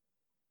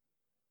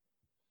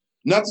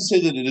not to say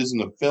that it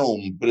isn't a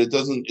film, but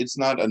it's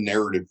not a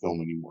narrative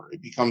film anymore.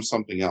 It becomes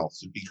something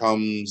else. It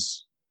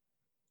becomes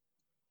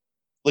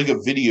like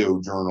a video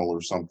journal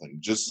or something,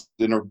 just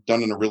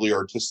done in a really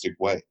artistic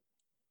way.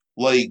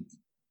 Like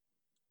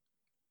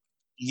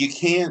you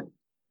can't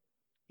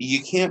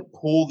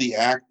pull the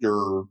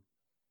actor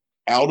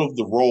out of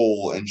the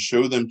role and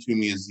show them to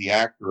me as the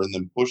actor and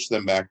then push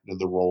them back into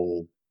the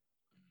role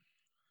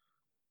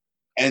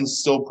and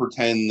still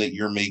pretend that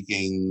you're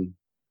making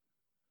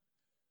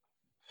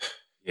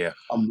a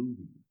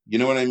movie. You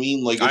know what I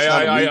mean? Like it's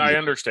not a movie. I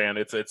understand.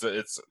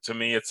 It's to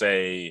me it's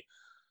the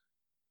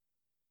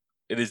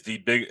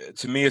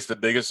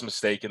biggest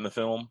mistake in the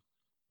film.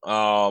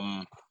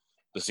 The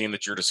scene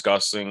that you're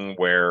discussing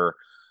where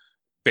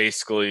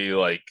basically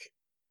like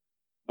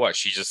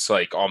she just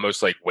like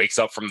almost like wakes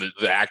up from the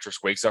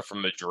actress wakes up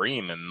from the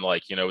dream and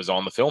like is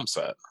on the film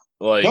set.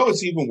 Like no,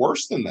 it's even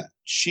worse than that.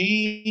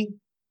 She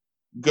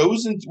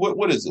goes into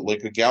what is it,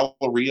 like a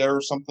galleria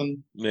or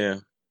something? Yeah.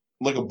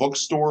 Like a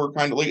bookstore,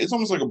 kind of like it's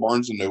almost like a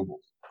Barnes and Noble.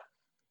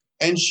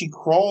 And she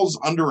crawls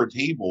under a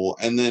table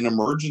and then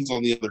emerges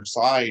on the other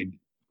side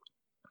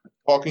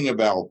talking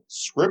about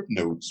script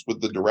notes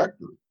with the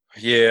director.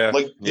 Yeah.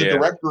 Like the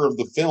director of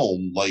the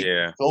film, like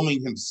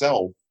filming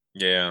himself.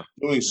 Yeah.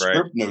 Doing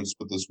script notes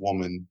with this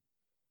woman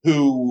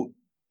who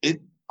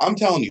I'm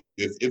telling you,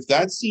 if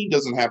that scene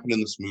doesn't happen in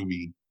this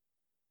movie,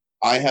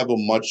 I have a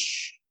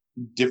much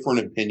different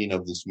opinion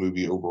of this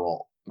movie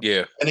overall.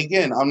 Yeah. And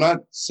again, I'm not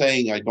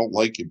saying I don't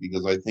like it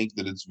because I think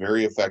that it's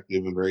very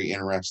effective and very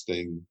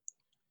interesting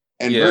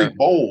and very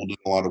bold in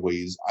a lot of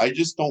ways. I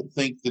just don't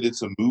think that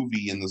it's a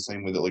movie in the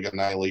same way that like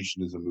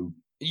Annihilation is a movie.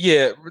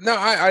 Yeah, no,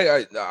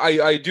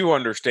 I do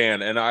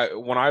understand, and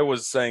when I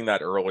was saying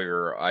that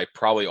earlier, I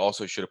probably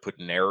also should have put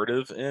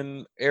narrative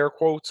in air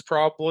quotes,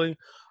 probably.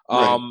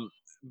 Right.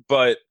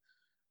 But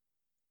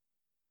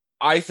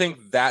I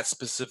think that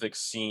specific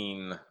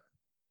scene,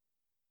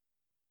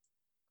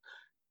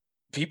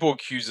 people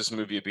accuse this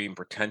movie of being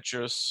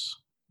pretentious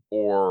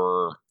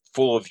or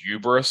full of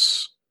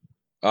hubris.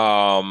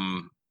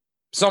 Some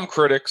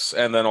critics,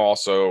 and then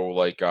also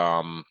like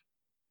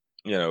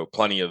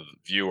plenty of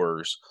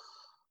viewers.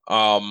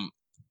 And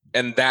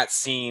that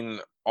scene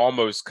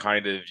almost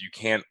kind of, you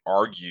can't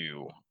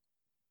argue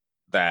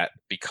that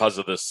because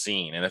of this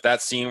scene. And if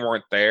that scene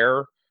weren't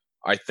there,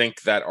 I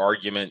think that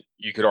argument,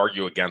 you could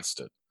argue against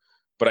it.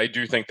 But I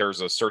do think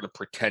there's a certain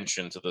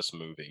pretension to this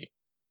movie.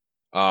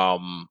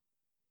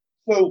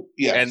 So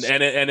yes,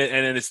 and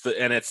it's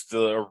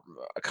the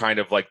kind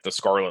of like the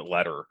scarlet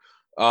letter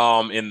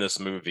in this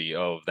movie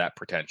of that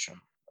pretension.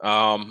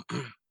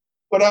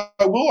 But I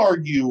will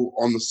argue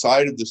on the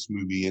side of this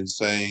movie and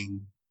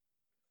saying,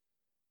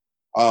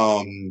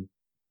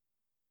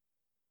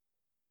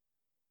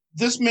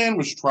 this man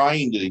was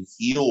trying to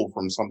heal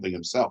from something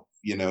himself,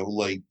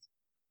 like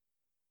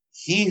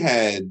he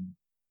had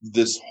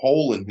this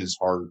hole in his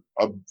heart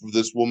of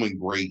this woman,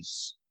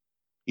 Grace,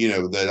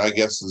 that I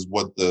guess is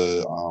what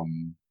the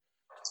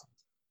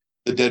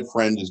Dead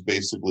Friend is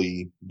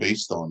basically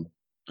based on.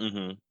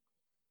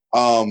 Mm-hmm.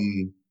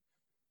 Um,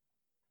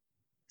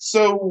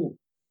 so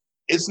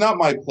it's not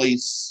my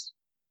place.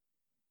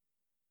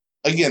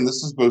 Again,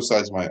 this is both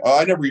sides of my.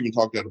 I never even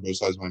talked out of both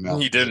sides of my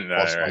mouth He because I didn't.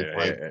 lost my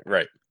Right, thread.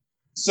 right.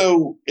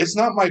 So it's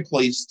not my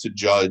place to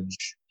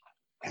judge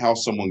how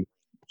someone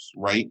grieves,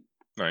 right?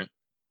 Right.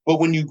 But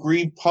when you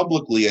grieve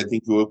publicly, I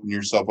think you open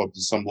yourself up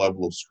to some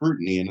level of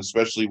scrutiny, and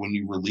especially when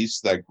you release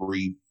that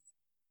grief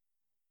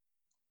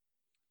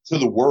to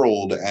the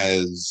world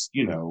as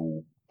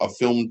a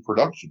filmed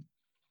production.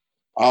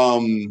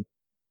 Um,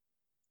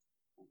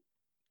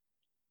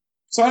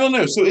 so I don't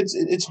know. So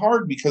it's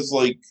hard because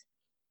like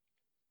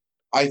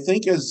I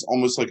think as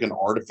almost like an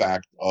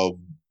artifact of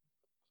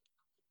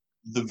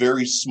the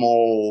very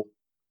small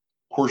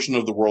portion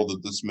of the world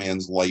that this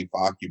man's life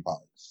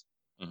occupies.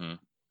 Mm-hmm.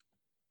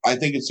 I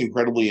think it's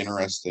incredibly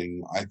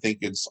interesting. I think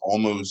it's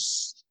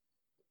almost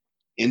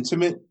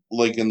intimate,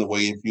 like in the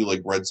way if you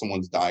like read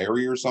someone's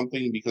diary or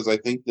something, because I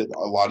think that a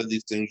lot of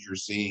these things you're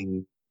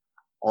seeing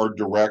are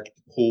direct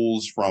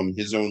pulls from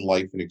his own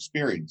life and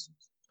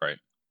experiences. Right.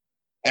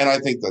 And I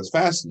think that's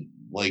fascinating.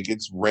 Like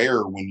it's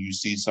rare when you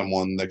see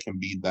someone that can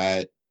be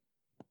that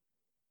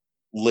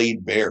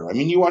laid bare. I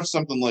mean, you watch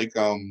something like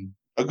a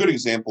good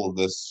example of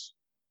this,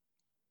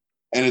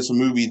 and it's a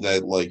movie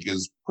that like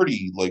is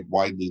pretty like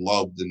widely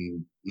loved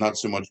and not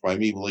so much by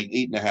me, but like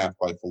 8.5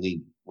 by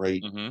Fellini,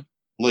 right? Mm-hmm.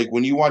 Like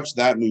when you watch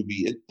that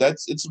movie,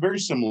 it's a very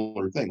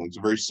similar thing. Like, it's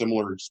a very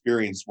similar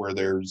experience where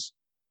there's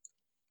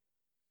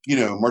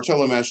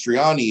Marcello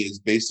Mastroianni is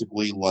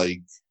basically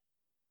like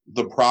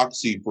the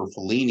proxy for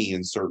Fellini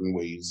in certain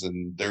ways,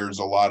 and there's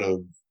a lot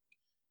of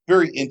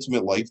very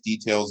intimate life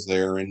details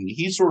there, and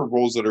he sort of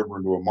rolls that over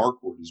into a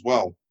Marquardt as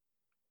well,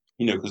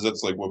 because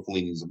that's like what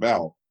Fellini's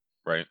about.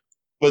 Right.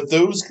 But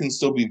those can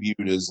still be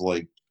viewed as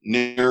like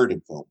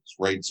narrative films,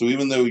 right? So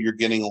even though you're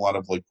getting a lot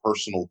of like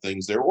personal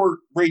things there, or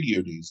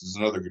Radio Days is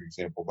another good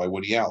example by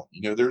Woody Allen.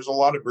 There's a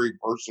lot of very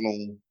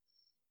personal,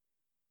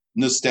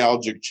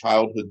 nostalgic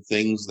childhood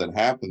things that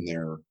happen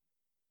there.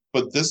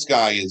 But this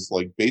guy is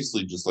like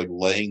basically just like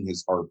laying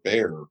his heart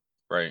bare.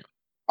 Right.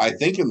 I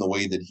think in the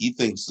way that he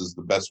thinks is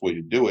the best way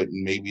to do it,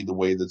 and maybe the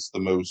way that's the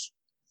most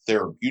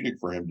therapeutic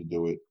for him to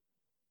do it.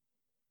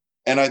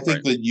 And I Right.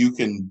 think that you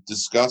can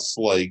discuss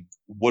like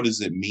what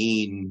does it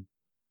mean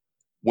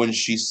when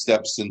she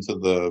steps into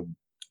the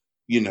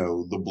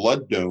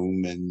blood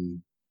dome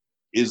and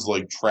is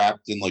like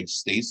trapped in like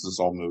stasis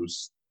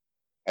almost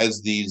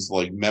as these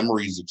like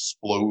memories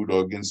explode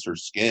against her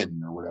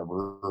skin or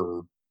whatever.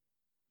 Or,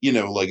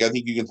 like I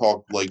think you can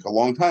talk like a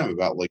long time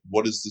about like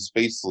what does this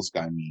faceless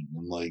guy mean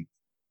and like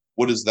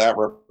what does that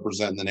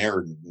represent in the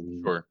narrative?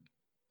 And Sure.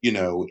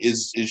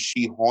 is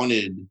she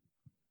haunted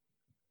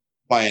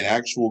by an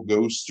actual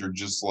ghost or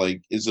just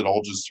like is it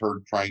all just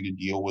her trying to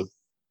deal with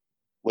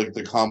like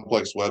the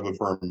complex web of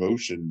her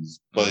emotions?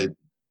 Mm-hmm.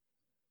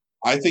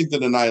 But I think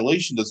that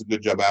Annihilation does a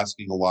good job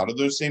asking a lot of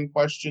those same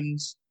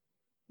questions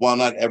while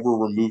not ever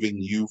removing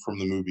you from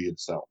the movie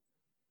itself.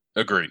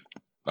 Agreed.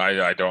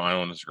 I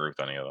don't disagree with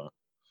any of that.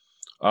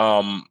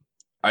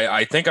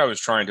 I think I was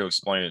trying to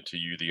explain it to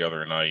you the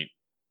other night.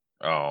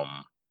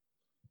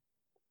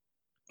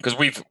 Because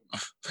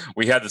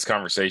we had this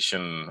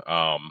conversation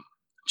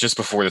just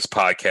before this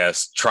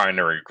podcast, trying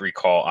to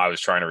recall. I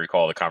was trying to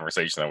recall the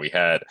conversation that we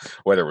had,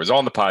 whether it was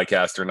on the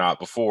podcast or not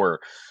before,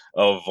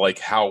 of like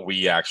how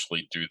we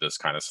actually do this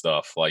kind of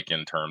stuff, like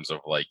in terms of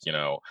like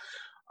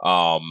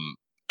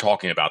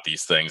talking about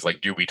these things.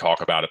 Like, do we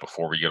talk about it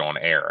before we get on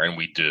air? And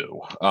we do,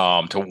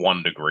 to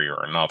one degree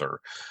or another.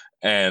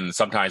 And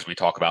sometimes we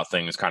talk about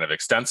things kind of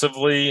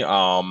extensively,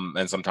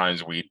 and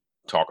sometimes we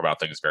talk about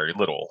things very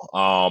little.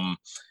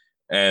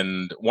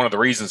 And one of the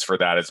reasons for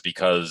that is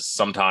because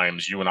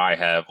sometimes you and I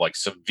have like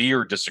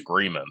severe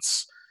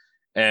disagreements,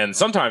 and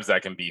sometimes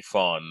that can be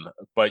fun,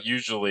 but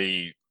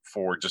usually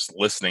for just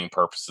listening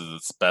purposes,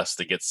 it's best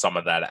to get some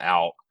of that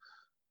out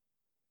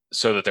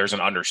so that there's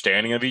an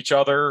understanding of each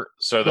other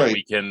so that Right.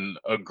 we can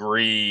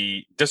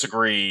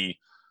disagree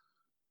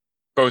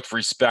both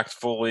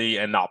respectfully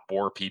and not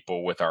bore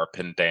people with our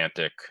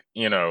pedantic,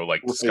 like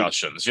Right.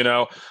 discussions,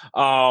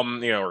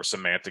 or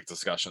semantic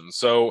discussions.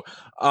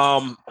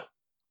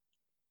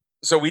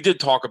 So we did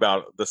talk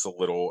about this a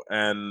little,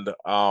 and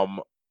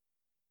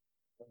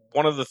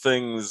one of the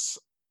things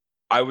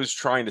I was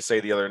trying to say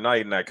the other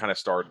night, and I kind of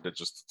started it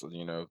just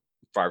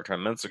 5 or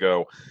 10 minutes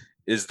ago,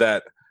 is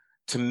that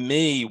to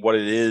me, what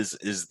it is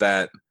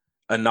that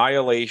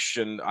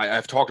Annihilation.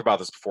 I've talked about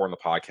this before in the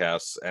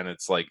podcast, and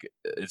it's like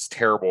it's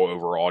terrible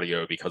over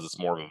audio because it's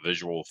more of a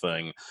visual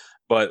thing.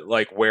 But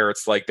like where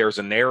it's like there's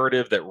a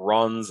narrative that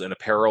runs in a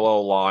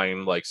parallel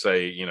line, like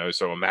say,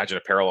 so imagine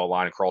a parallel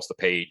line across the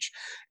page,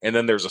 and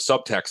then there's a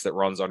subtext that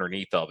runs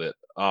underneath of it,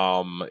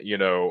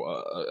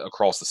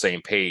 across the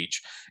same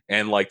page,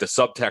 and like the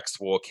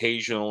subtext will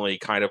occasionally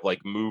kind of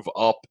like move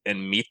up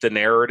and meet the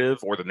narrative,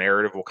 or the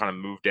narrative will kind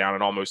of move down,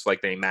 and almost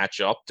like they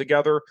match up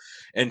together.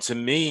 And to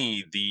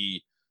me,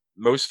 the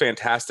most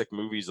fantastic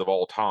movies of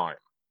all time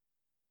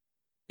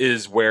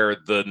is where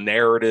the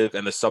narrative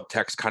and the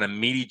subtext kind of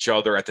meet each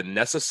other at the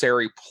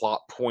necessary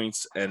plot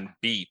points and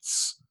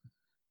beats,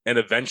 and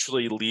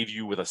eventually leave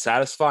you with a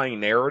satisfying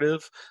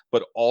narrative,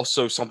 but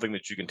also something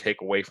that you can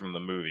take away from the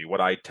movie. What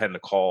I tend to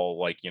call,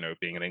 like,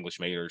 being an English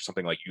major,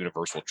 something like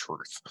universal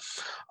truth.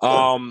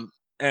 Sure.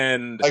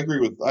 And I agree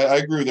with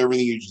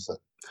everything you just said.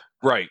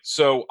 right.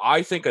 So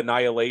I think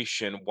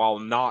Annihilation, while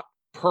not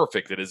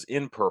perfect, it is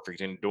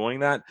imperfect in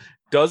doing that,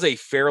 does a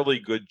fairly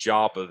good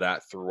job of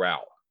that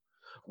throughout.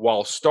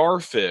 While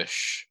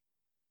Starfish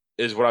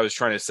is what I was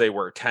trying to say,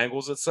 where it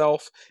tangles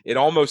itself, it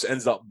almost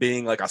ends up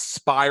being like a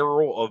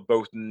spiral of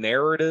both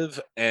narrative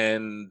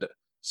and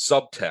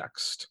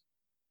subtext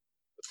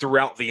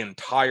throughout the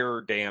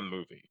entire damn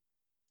movie.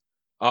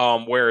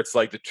 Where it's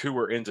like the two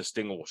are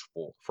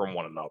indistinguishable from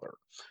one another.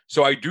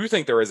 So I do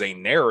think there is a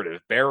narrative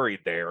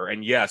buried there,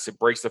 and yes, it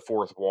breaks the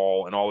fourth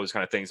wall and all those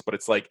kind of things. But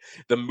it's like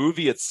the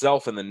movie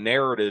itself and the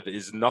narrative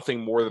is nothing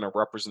more than a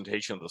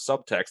representation of the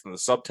subtext, and the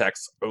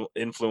subtext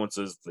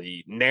influences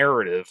the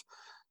narrative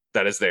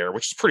that is there,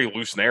 which is pretty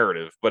loose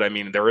narrative, but I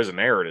mean there is a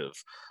narrative.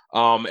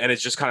 And it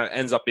just kind of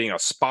ends up being a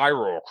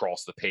spiral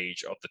across the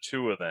page of the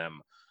two of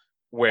them,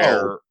 Oh,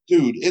 where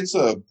dude, it's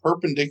a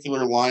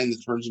perpendicular line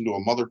that turns into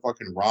a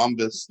motherfucking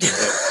rhombus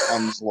that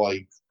becomes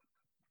like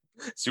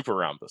super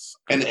rhombus.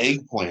 an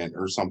eggplant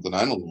or something.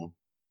 I don't know.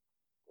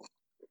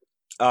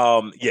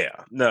 Yeah,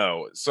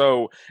 no.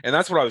 So, and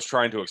that's what I was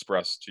trying to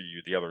express to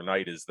you the other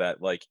night, is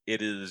that like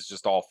it is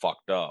just all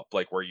fucked up.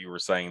 Like where you were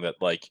saying that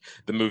like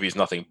the movie is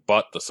nothing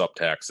but the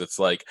subtext. It's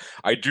like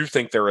I do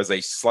think there is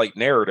a slight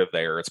narrative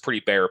there. It's pretty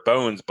bare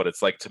bones, but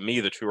it's like to me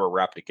the two are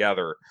wrapped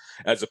together,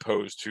 as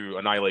opposed to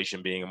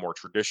Annihilation being a more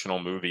traditional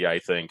movie, I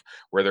think,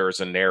 where there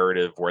is a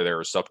narrative, where there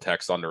is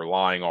subtext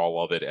underlying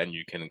all of it, and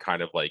you can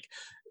kind of like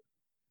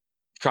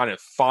trying to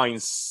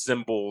find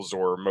symbols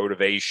or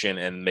motivation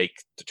and make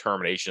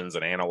determinations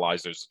and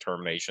analyze those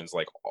determinations,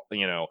 like,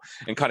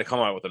 and kind of come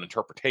out with an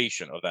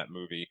interpretation of that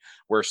movie,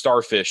 where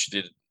Starfish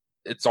did,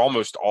 it's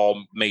almost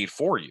all made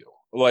for you.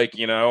 Like,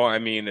 I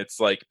mean, it's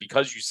like,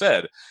 because you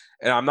said,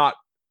 and I'm not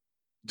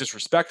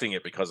disrespecting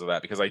it because of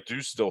that, because I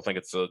do still think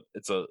it's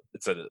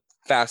a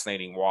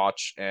fascinating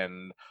watch,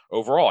 and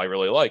overall I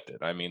really liked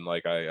it. I mean,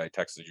 like I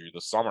texted you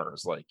this summer,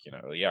 it's like,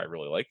 yeah, I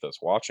really like this,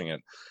 watching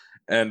it.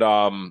 And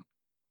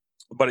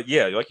but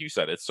yeah, like you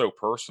said, it's so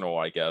personal,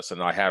 I guess.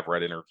 And I have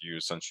read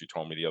interviews since you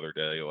told me the other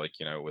day, like,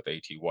 with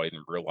A.T. White,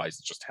 and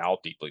realized just how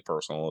deeply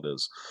personal it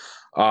is.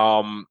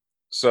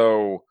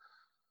 So,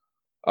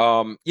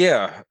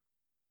 yeah.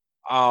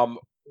 Um,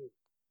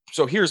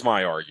 so here's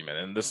my argument,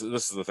 and this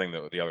is the other thing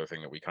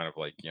that we kind of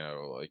like,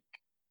 like.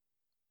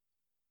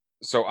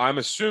 So I'm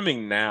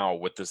assuming now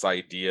with this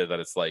idea that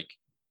it's like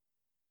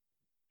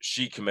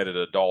she committed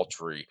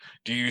adultery.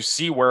 Do you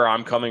see where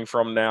I'm coming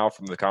from now,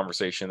 from the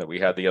conversation that we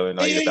had the other Yeah,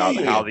 night yeah, yeah, about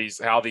yeah,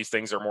 yeah. how these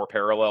things are more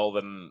parallel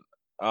than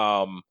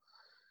um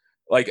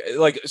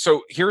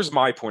so here's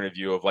my point of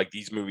view of like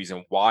these movies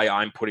and why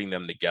I'm putting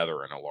them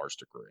together in a large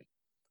degree.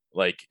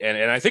 Like, and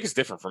I think it's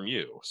different from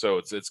you. So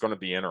it's going to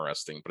be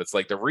interesting, but it's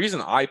like the reason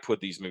I put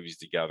these movies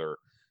together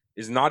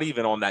is not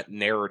even on that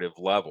narrative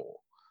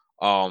level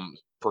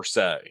per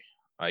se,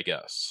 I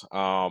guess.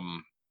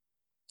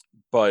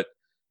 But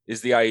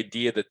is the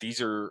idea that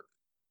these are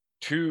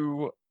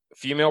two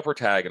female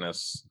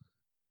protagonists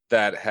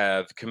that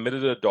have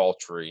committed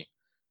adultery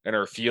and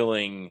are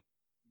feeling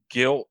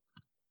guilt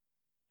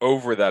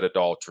over that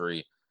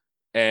adultery,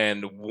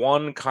 and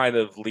one kind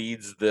of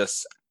leads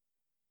this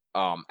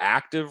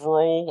active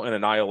role in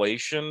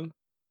Annihilation,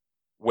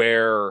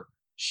 where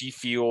she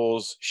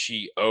feels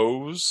she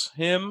owes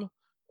him,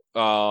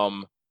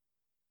 um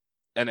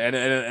and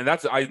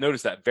that's, I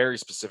noticed that very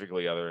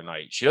specifically the other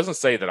night. She doesn't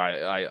say that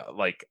I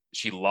like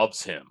she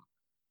loves him.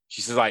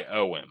 She says I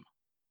owe him.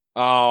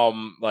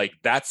 Like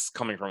that's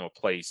coming from a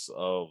place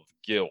of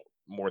guilt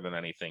more than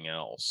anything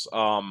else.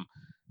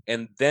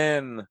 And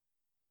then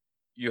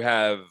you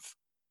have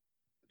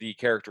the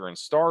character in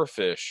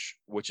Starfish,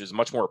 which is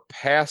much more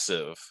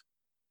passive,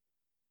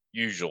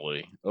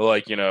 usually,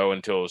 like,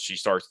 until she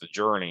starts the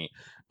journey,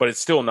 but it's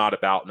still not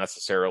about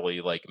necessarily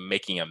like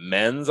making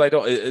amends. I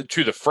don't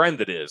To the friend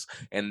it is,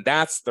 and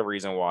that's the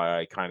reason why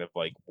I kind of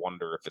like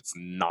wonder if it's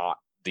not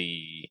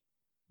the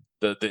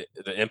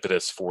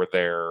impetus for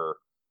their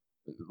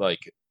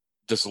like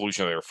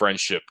dissolution of their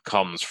friendship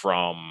comes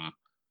from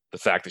the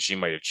fact that she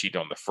might have cheated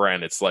on the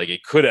friend. It's like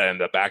it could end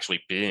up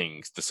actually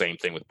being the same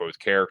thing with both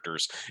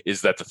characters,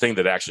 is that the thing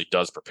that actually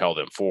does propel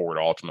them forward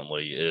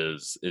ultimately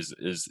is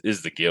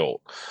the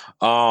guilt.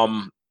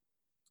 Um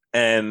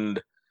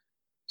and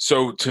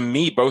so to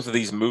me, both of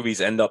these movies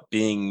end up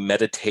being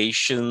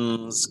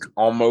meditations,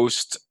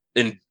 almost,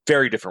 in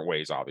very different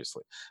ways,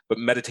 obviously, but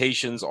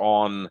meditations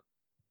on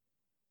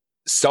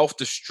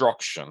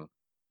self-destruction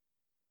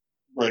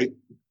Right.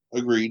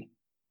 Agreed.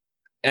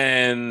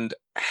 and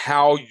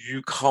how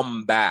you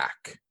come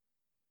back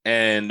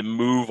and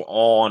move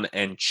on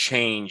and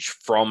change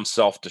from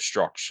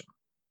self-destruction.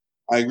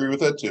 I agree with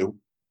that too.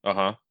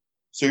 Uh-huh.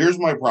 So here's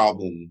my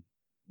problem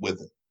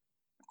with it.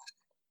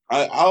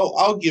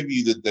 I'll give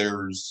you that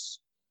there's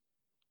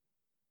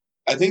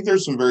I think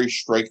there's some very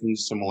striking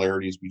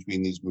similarities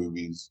between these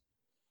movies,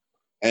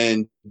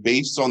 and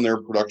based on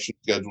their production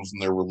schedules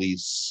and their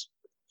release,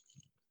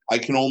 I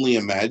can only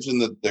imagine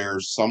that they're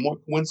somewhat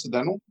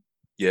coincidental.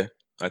 Yeah,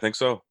 I think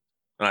so.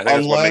 And I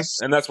think Unless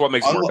that's what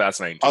makes it more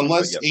fascinating to me.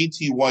 unless Yeah.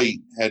 A.T. White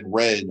had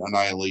read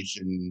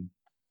Annihilation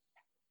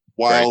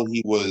Right. while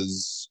he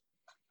was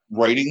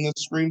writing the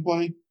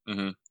screenplay,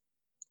 hmm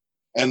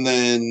and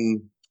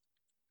then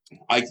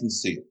I can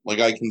see it. Like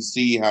I can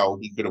see how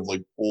he could have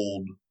like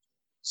pulled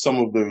some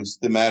of those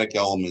thematic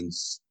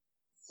elements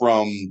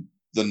from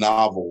the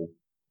novel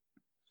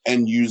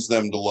and use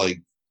them to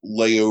like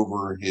lay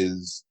over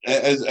his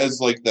as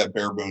like that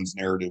bare bones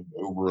narrative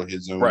over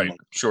his own. Right. Like,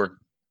 Sure.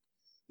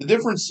 the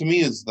difference to me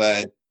is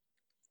that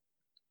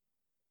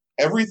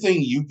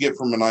everything you get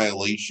from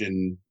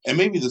Annihilation, and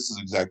maybe this is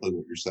exactly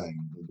what you're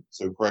saying,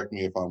 so correct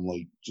me if I'm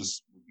like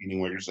just repeating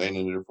what you're saying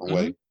in a different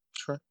way.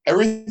 Sure.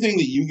 Everything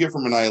that you get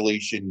from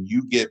Annihilation,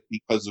 you get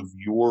because of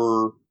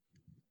your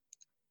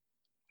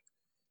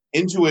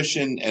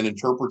intuition and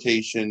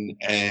interpretation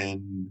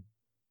and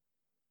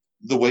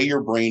the way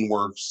your brain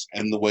works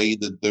and the way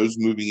that those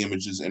moving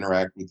images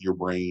interact with your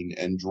brain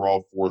and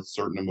draw forth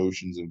certain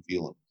emotions and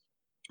feelings.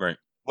 Right.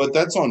 But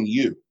that's on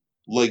you.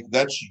 Like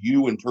that's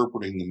you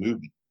interpreting the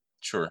movie.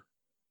 Sure.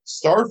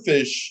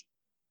 Starfish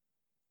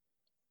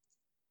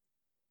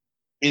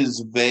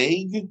is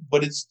vague,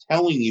 but it's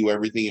telling you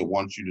everything it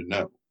wants you to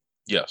know.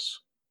 Yes.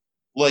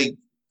 Like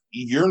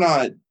you're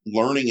not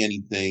learning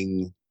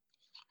anything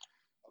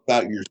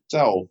about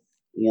yourself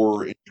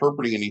or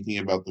interpreting anything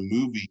about the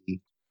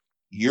movie.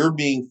 You're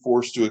being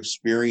forced to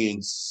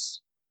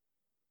experience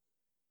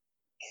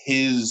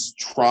his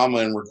trauma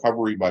and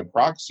recovery by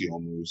proxy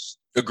almost.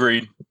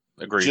 Agreed.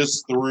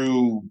 Just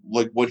through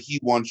like what he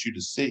wants you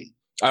to see.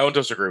 I don't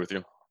disagree with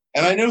you.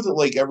 And I know that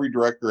like every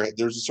director,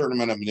 there's a certain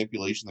amount of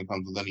manipulation that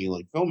comes with any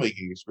like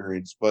filmmaking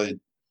experience, but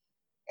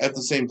at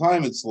the same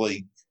time, it's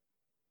like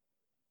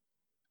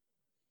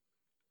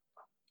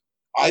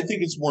I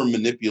think it's more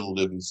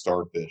manipulative in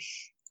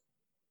Starfish,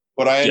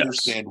 but I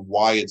understand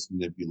why it's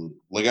manipulative.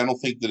 Like I don't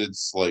think that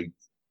it's like,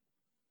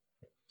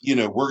 you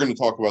know, we're going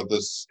to talk about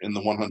this in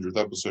the 100th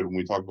episode when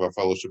we talk about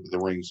Fellowship of the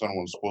Ring, so I don't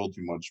want to spoil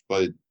too much,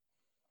 but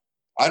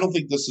I don't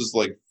think this is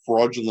like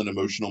fraudulent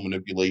emotional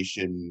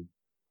manipulation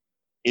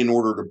in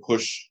order to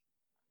push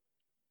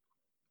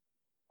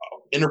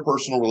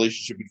interpersonal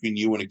relationship between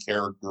you and a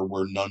character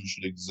where none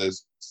should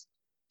exist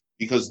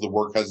because the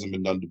work hasn't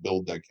been done to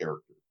build that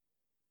character.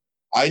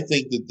 I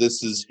think that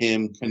this is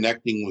him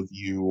connecting with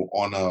you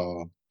on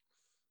a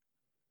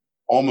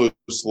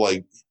almost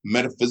like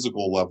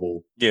metaphysical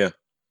level. Yeah.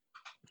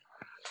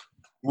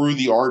 Through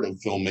the art of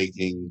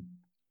filmmaking,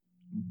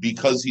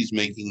 because he's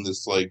making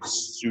this like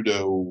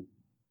pseudo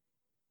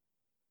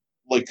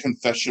like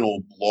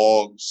confessional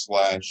blog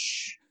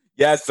slash.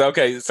 Yes.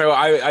 Okay. So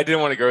I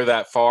didn't want to go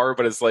that far,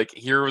 but it's like,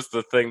 here was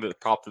the thing that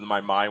popped into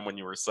my mind when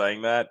you were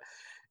saying that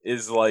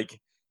is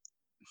like,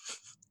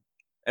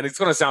 and it's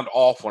going to sound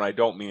awful, and I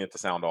don't mean it to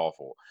sound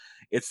awful.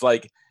 It's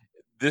like,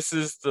 this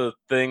is the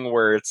thing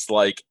where it's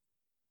like,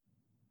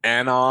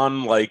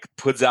 Anon like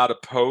puts out a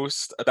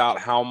post about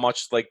how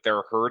much like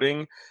they're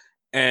hurting,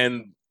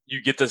 and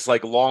you get this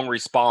like long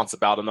response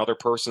about another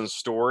person's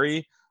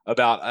story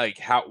about like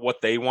how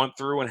what they went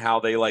through and how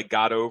they like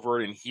got over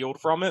it and healed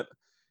from it,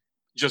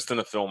 just in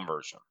a film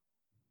version.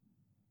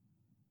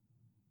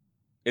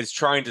 It's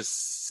trying to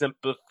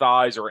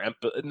sympathize or and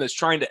it's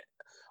trying to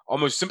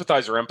almost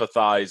sympathize or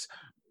empathize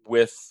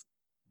with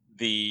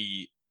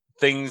the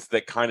things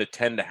that kind of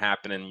tend to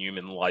happen in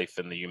human life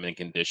and the human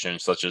condition,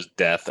 such as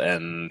death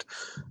and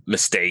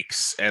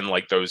mistakes and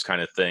like those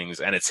kind of things.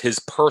 And it's his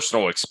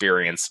personal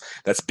experience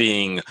that's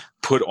being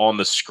put on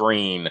the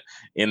screen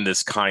in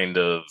this kind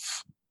of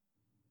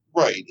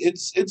Right.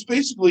 It's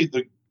basically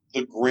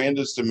the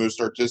grandest and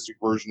most artistic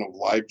version of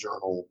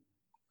LiveJournal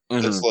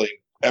that's like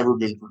ever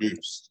been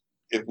produced.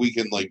 If we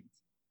can like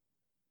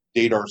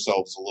date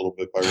ourselves a little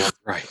bit by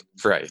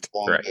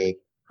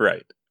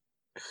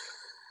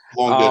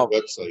Long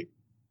Dead website.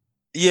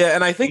 Yeah,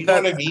 and I think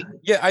that what I mean?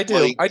 Yeah, I do.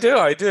 Like, I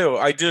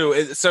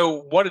do.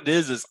 So what it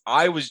is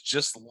I was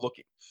just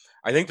looking.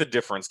 I think the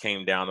difference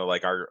came down to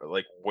like our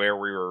like where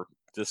we were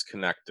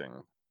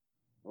disconnecting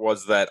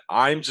was that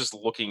I'm just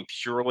looking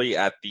purely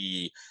at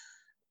the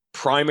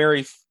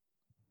primary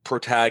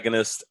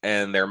protagonist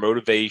and their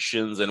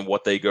motivations and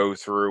what they go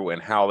through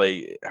and how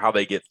they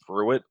get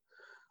through it.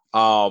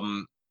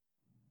 And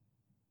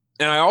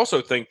I also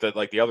think that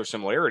like the other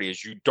similarity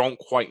is you don't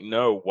quite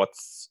know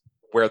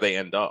where they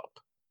end up.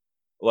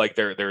 Like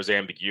there's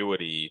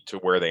ambiguity to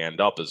where they end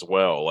up as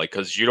well. Like,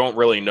 because you don't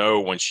really know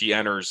when she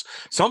enters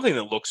something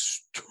that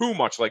looks too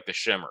much like the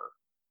Shimmer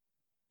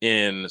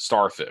in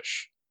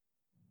Starfish,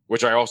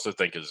 which I also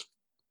think is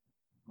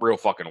real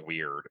fucking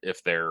weird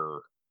if they're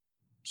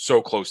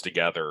so close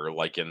together.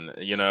 Like you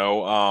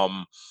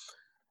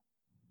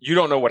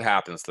don't know what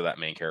happens to that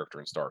main character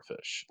in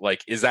Starfish.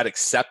 Like, is that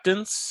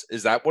acceptance?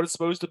 Is that what it's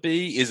supposed to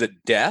be? Is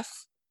it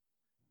death?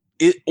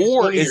 Is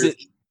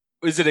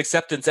it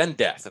acceptance and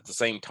death at the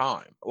same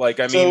time? Like,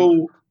 I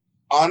mean,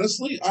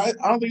 Honestly, I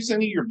don't think it's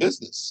any of your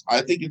business.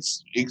 I think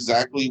it's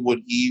exactly what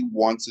he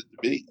wants it to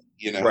be.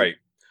 You know, Right.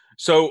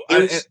 So,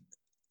 there's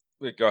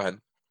wait, go ahead.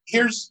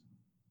 here's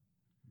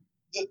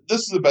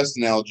this is the best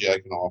analogy I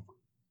can offer.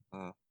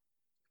 Mm.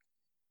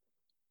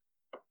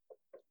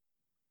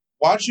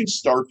 Watching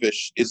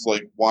Starfish is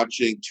like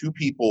watching two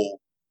people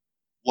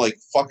like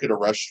fuck at a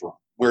restaurant,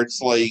 where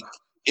it's like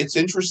it's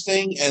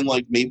interesting and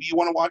like maybe you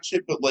want to watch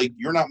it, but like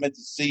you're not meant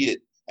to see it,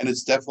 and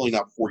it's definitely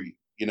not for you.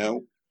 You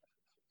know,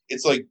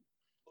 it's like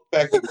look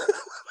back at your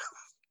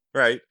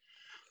Right.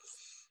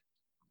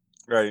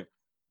 Right.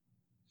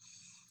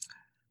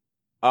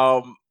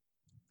 Um,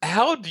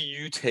 how do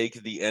you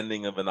take the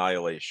ending of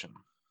Annihilation?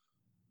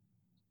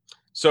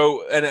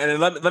 So, and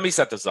let me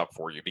set this up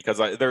for you because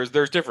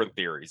there's different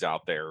theories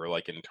out there,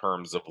 like in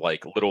terms of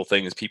like little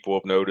things people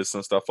have noticed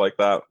and stuff like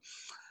that.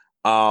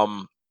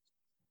 Um,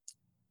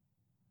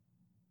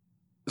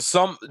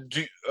 some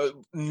do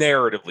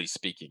narratively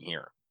speaking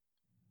here.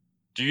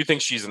 Do you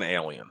think she's an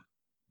alien?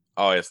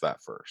 I'll ask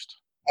that first.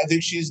 I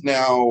think she's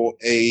now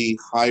a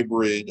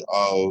hybrid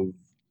of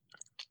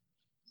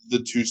the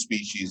two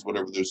species,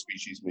 whatever those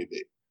species may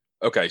be.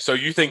 Okay, so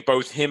you think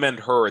both him and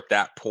her at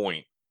that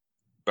point,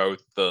 both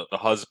the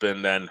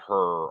husband and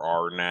her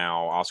are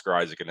now Oscar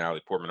Isaac and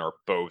Natalie Portman are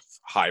both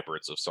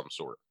hybrids of some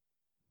sort.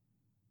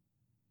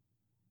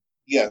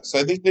 Yes,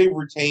 I think they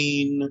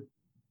retain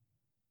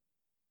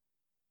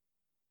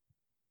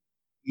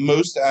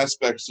most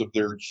aspects of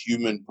their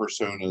human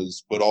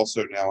personas, but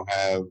also now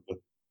have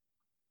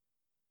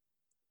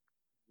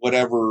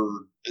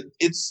whatever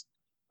it's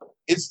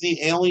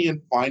the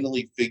alien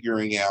finally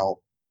figuring out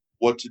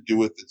what to do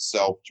with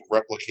itself to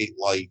replicate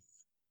life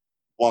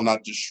while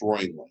not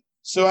destroying life.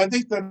 So I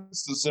think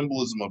that's the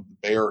symbolism of the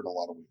bear in a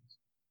lot of ways.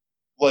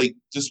 Like,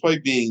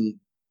 despite being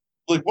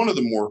like one of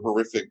the more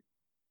horrific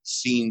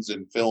scenes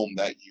in film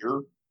that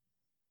year,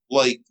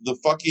 like the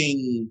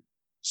fucking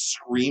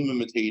scream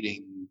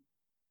imitating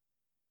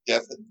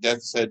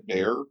Death's Head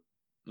Bear,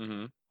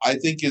 Mm-hmm. I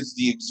think is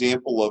the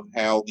example of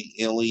how the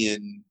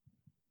alien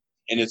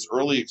in its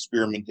early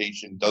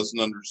experimentation doesn't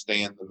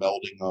understand the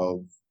melding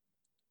of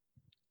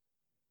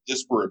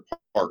disparate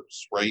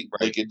parts, right?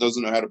 Right. Like it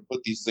doesn't know how to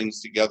put these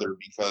things together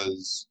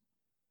because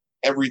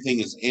everything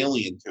is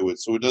alien to it.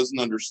 So it doesn't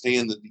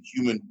understand that the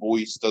human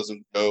voice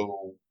doesn't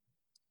go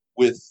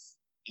with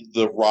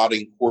the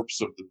rotting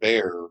corpse of the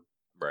bear.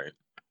 Right.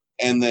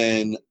 And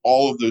then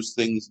all of those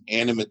things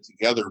animate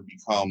together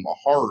become a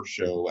horror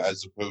show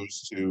as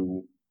opposed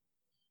to.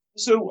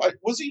 So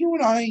was it you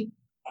and I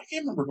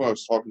can't remember who I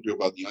was talking to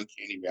about the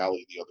Uncanny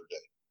Valley the other day,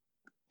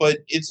 but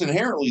it's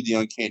inherently the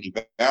Uncanny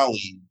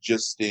Valley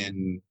just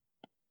in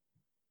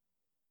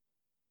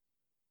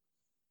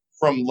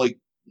from like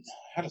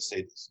how to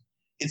say this.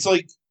 It's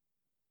like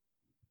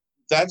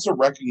that's a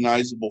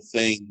recognizable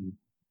thing,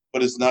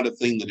 but it's not a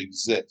thing that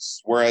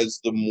exists. Whereas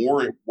the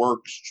more it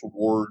works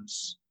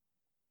towards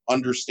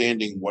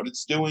understanding what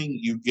it's doing,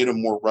 you get a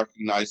more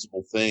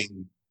recognizable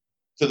thing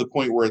to the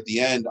point where at the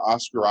end,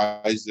 Oscar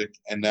Isaac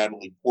and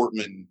Natalie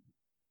Portman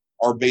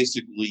are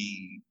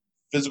basically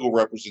physical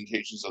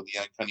representations of the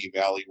Uncanny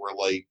Valley, where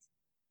like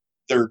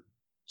they're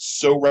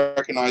so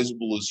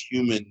recognizable as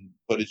human,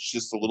 but it's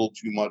just a little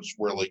too much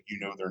where like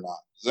they're not.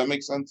 Does that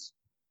make sense?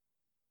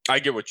 I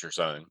get what you're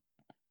saying.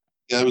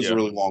 Yeah, that was Yeah. a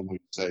really long way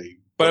to say.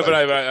 But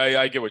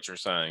I get what you're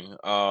saying.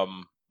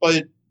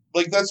 But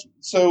like that's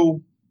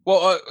so.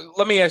 Well,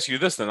 let me ask you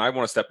this then. I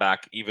want to step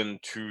back even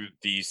to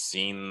the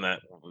scene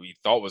that we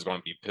thought was going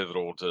to be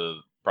pivotal to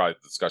probably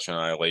the discussion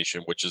on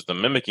Annihilation, which is the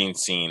mimicking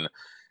scene.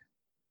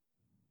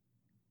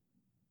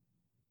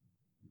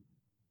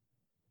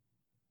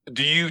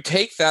 Do you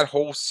take that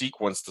whole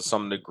sequence to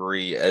some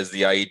degree as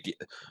the idea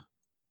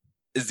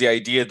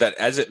that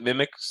as it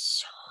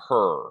mimics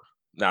her,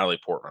 Natalie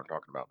Portman, I'm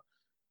talking about,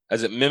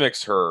 as it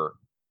mimics her,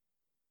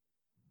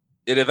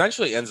 it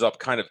eventually ends up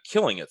kind of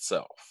killing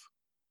itself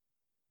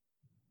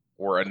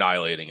or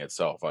annihilating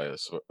itself, I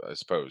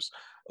suppose.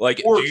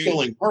 Like, Or do you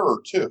killing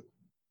her too.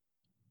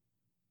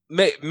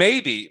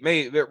 maybe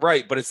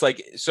right? But it's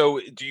like, so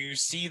do you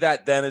see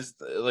that then as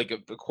like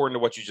according to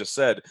what you just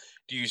said?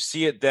 Do you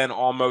see it then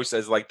almost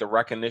as like the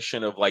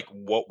recognition of like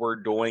what we're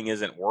doing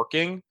isn't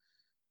working,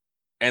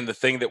 and the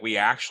thing that we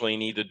actually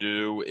need to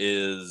do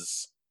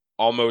is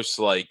almost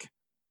like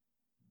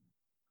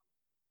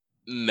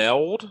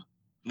meld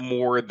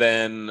more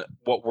than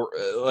what we're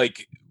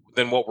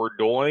than what we're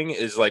doing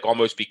is like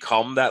almost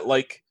become that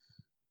like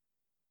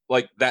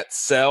that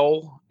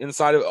cell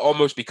inside of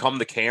almost become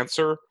the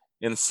cancer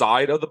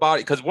inside of the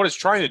body, because what it's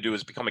trying to do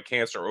is become a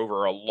cancer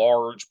over a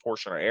large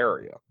portion of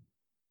area,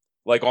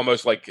 like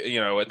almost like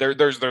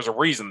there's a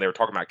reason they were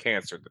talking about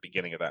cancer at the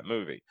beginning of that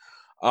movie.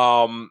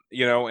 And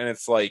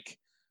it's like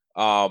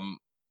um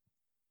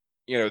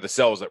the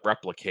cells that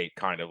replicate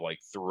kind of like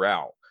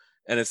throughout.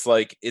 And it's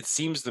like, it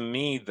seems to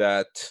me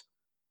that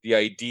the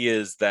idea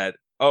is that,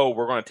 oh,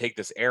 we're going to take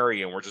this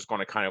area and we're just going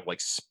to kind of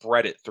like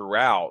spread it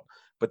throughout,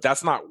 but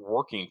that's not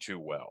working too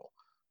well.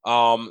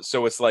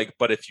 So it's like,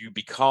 but if you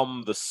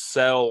become the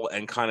cell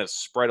and kind of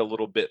spread a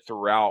little bit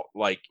throughout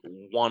like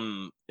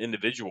one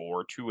individual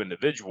or two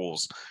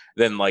individuals,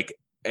 then like,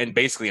 and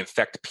basically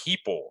infect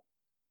people,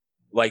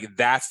 like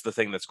that's the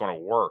thing that's going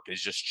to work,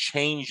 is just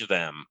change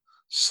them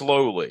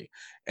slowly.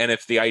 And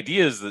if the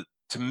idea is that,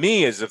 to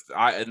me, is if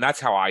I, and that's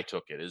how I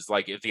took it, is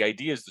like, if the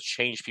idea is to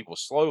change people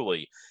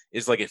slowly,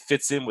 is like, it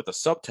fits in with the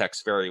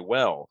subtext very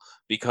well,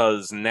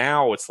 because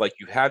now it's like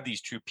you have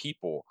these two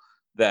people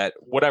that,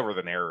 whatever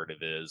the narrative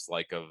is,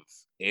 like of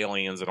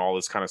aliens and all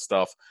this kind of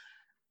stuff,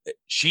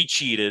 she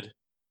cheated,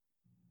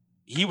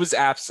 he was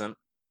absent,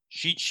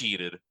 she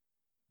cheated,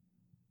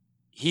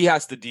 he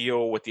has to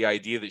deal with the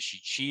idea that she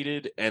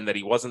cheated and that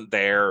he wasn't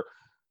there.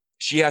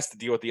 She has to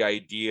deal with the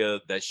idea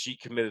that she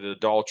committed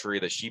adultery,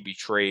 that she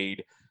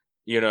betrayed,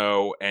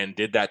 and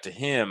did that to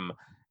him.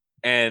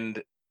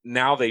 And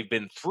now they've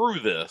been through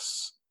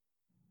this,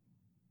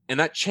 and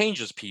that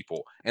changes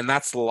people, and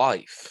that's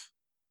life.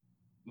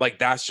 Like,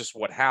 that's just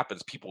what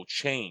happens. People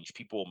change,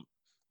 people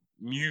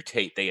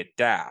mutate, they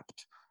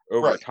adapt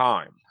over Right.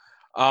 time.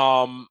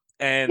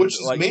 And Which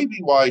is like, maybe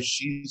why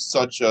she's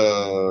such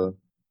a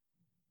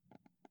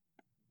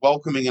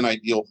welcoming and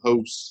ideal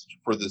host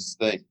for this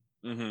thing.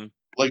 mm-hmm.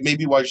 Like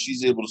maybe why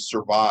she's able to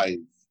survive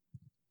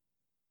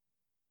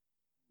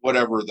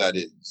whatever that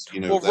is,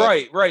 Well,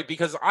 that right,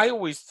 because I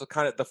always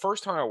the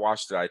first time I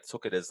watched it, I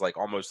took it as like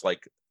almost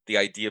like the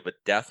idea of a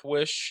death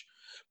wish,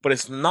 but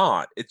it's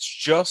not. It's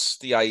just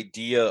the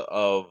idea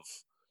of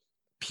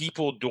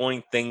people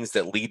doing things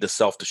that lead to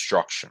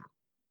self-destruction.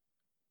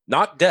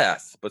 Not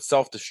death, but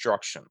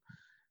self-destruction.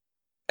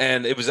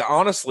 And it was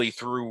honestly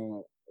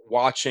through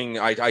watching,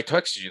 I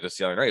texted you this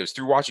the other night. It was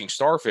through watching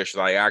Starfish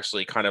that I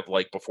actually kind of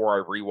like, before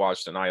I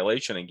rewatched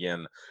Annihilation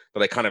again,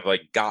 that I kind of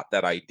like got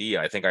that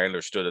idea. I think I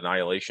understood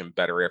Annihilation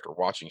better after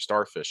watching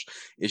Starfish.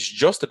 It's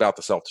just about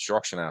the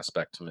self-destruction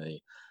aspect to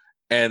me.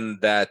 And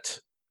that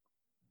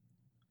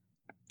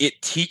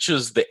it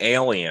teaches the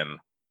alien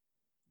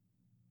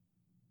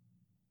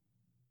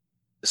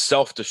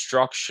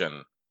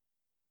self-destruction,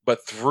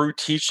 but through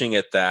teaching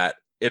it that,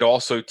 it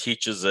also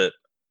teaches it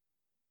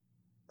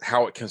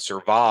how it can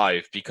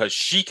survive, because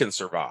she can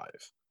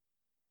survive.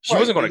 She right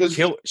wasn't going to because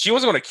kill. She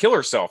wasn't going to kill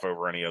herself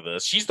over any of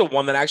this. She's the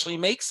one that actually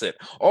makes it.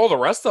 All the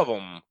rest of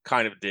them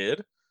kind of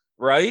did,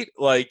 right?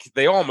 Like,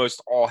 they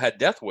almost all had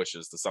death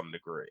wishes to some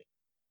degree.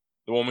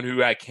 The woman who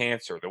had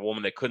cancer, the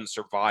woman that couldn't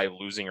survive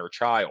losing her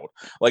child,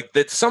 like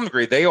that, to some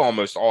degree, they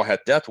almost all had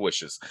death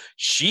wishes.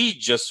 She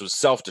just was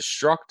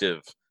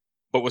self-destructive,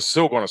 but was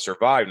still going to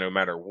survive no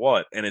matter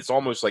what. And it's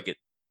almost like it.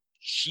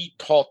 She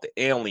taught the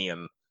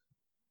alien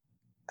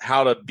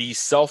how to be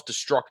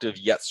self-destructive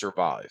yet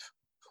survive.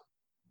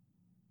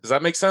 Does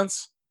that make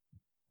sense?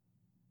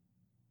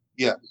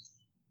 yeah,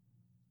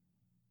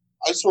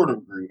 I sort of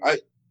agree. I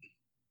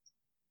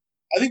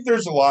think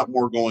there's a lot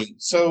more going.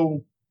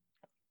 So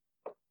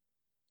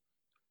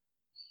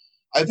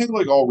I think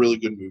like all really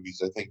good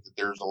movies, I think that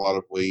there's a lot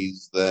of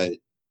ways that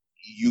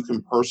you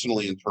can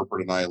personally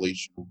interpret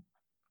Annihilation,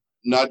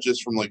 not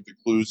just from like the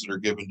clues that are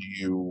given to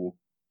you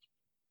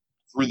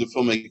through the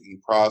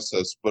filmmaking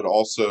process, but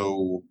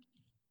also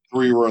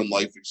through your own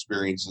life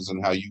experiences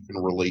and how you can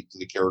relate to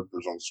the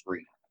characters on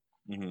screen.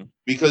 Mm-hmm.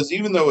 Because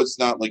even though it's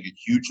not like a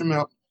huge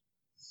amount,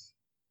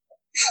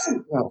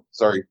 oh,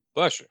 sorry.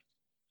 Bless you.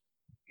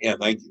 Yeah,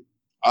 thank you.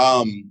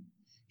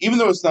 Even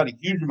though it's not a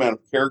huge amount of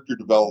character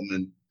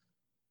development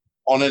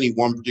on any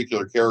one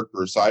particular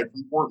character aside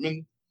from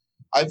Portman,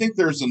 I think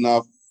there's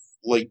enough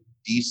like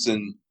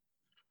decent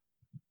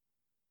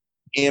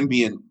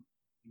ambient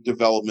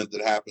development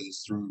that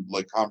happens through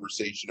like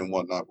conversation and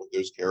whatnot with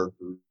those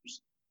characters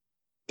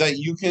that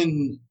you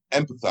can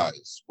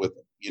empathize with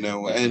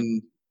them,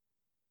 and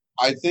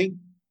I think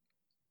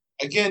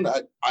again,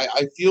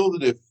 I feel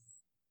that if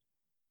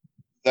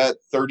that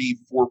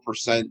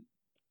 34%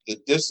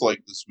 that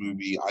dislike this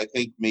movie, I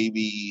think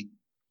maybe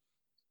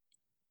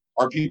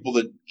are people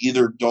that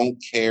either don't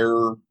care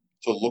to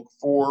look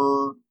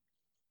for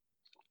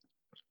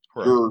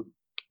Correct. your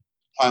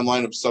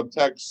timeline of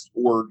subtext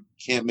or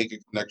can't make a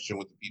connection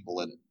with the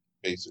people in it,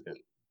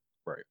 basically.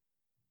 Right.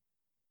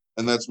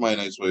 And that's my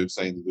nice way of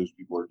saying that those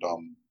people are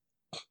dumb.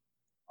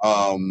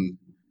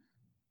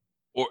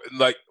 Or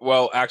like,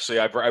 well, actually,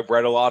 I've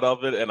read a lot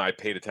of it, and I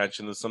paid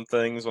attention to some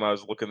things when I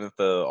was looking at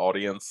the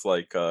audience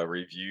like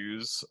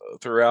reviews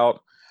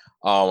throughout.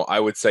 I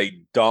would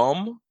say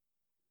dumb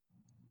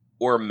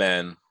or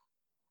men,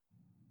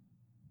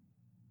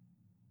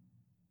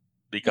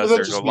 because that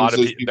there's a just lot means of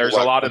those people there's a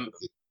lack lot of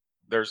empathy.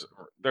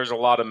 there's a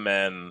lot of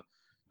men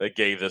that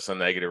gave this a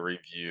negative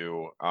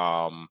review,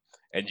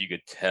 and you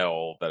could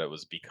tell that it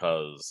was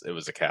because it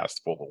was a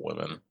cast full of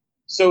women.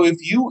 So if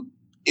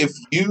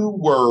you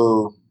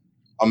were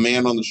a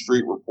man on the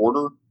street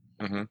reporter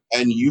mm-hmm.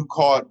 and you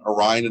caught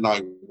Orion and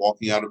I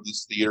walking out of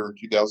this theater in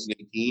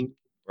 2018,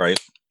 right,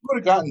 you would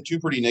have gotten two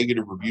pretty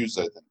negative reviews,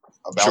 I think,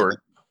 about sure, it.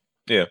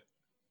 yeah.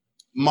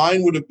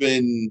 Mine would have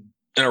been,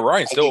 and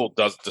Orion still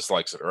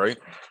dislikes it, right?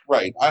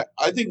 Right.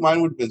 I think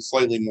mine would have been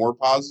slightly more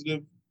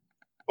positive,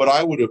 but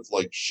I would have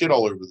like shit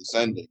all over this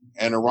ending,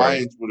 and Right.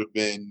 Orion's would have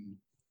been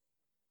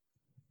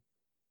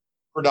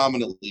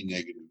predominantly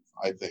negative,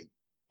 I think.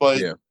 But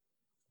Yeah.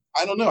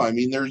 I don't know. I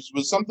mean,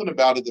 was something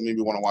about it that made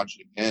me want to watch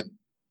it again,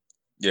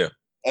 Yeah.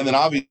 and then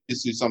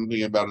obviously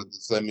something about it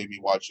that said made me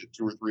watch it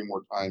 2 or 3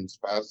 more times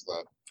past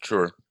that.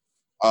 Sure.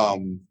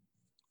 Um,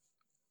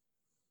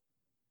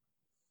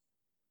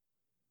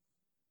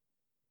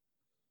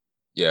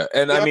 Yeah,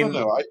 and yeah, I don't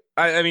know.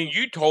 I mean,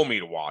 you told me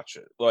to watch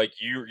it. Like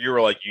you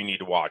were like, you need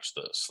to watch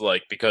this,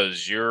 like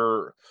because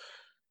you're.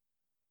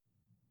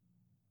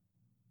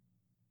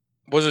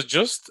 Was it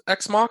just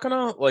Ex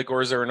Machina, like,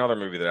 or is there another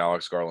movie that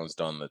Alex Garland's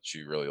done that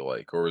you really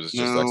like, or is it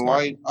just Ex No,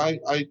 Machina?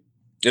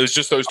 It was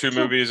just those two I'm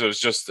so, movies. It was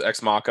just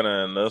Ex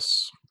Machina and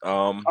this.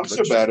 I'm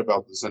so bad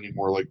about this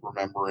anymore. Like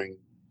remembering.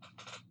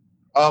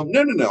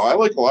 No. I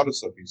like a lot of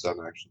stuff he's done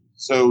actually.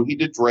 So he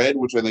did Dread,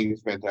 which I think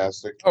is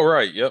fantastic. Oh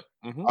right, yep.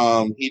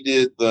 He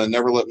did the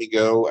Never Let Me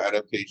Go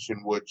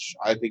adaptation, which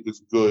I think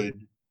is good.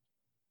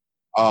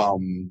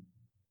 Um,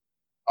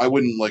 I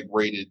wouldn't like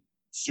rate it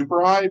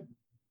super high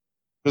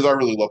because I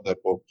really love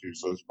that book too,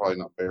 so it's probably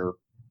not fair.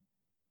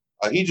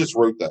 He just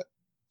wrote that.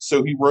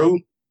 So he wrote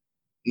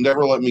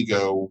Never Let Me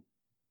Go.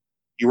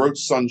 He wrote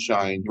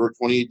Sunshine. He wrote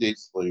 28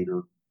 Days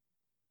Later.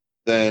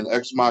 Then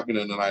Ex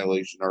Machina and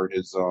Annihilation are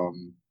his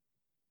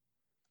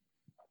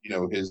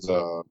his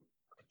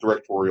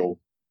directorial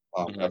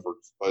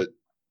efforts. But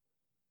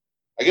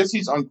I guess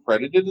he's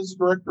uncredited as a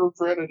director of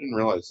Dread. I didn't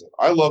realize that.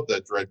 I love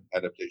that Dread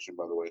adaptation,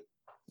 by the way.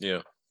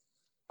 Yeah.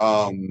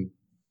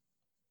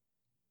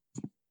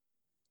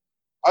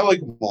 I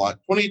like him a lot.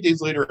 28 Days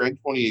Later and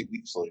 28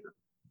 Weeks Later.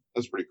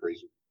 That's pretty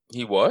crazy.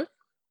 He what?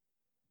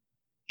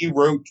 He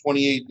wrote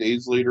 28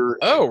 Days Later.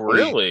 Oh,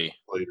 really?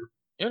 Later.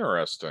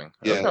 Interesting.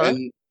 Yeah, okay.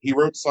 and he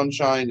wrote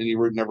Sunshine and he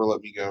wrote Never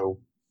Let Me Go.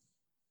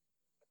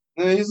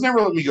 His Never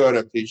Let Me Go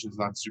adaptation is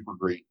not super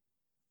great.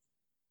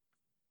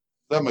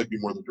 That might be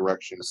more the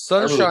direction.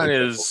 Sunshine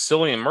is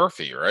Cillian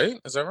Murphy, right?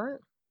 Is that right?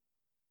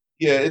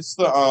 Yeah, it's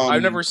the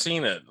I've never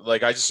seen it.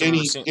 Like I just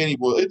remember seeing.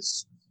 Well,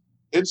 it's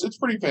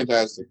pretty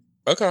fantastic.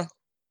 Okay.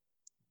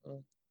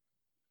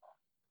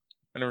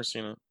 I never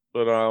seen it,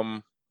 but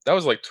that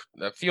was like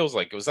that feels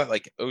like was that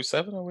like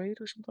 07, 08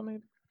 or something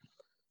maybe.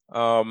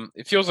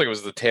 It feels like it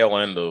was the tail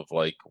end of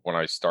like when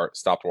I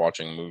stopped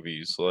watching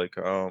movies, like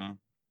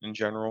in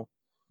general.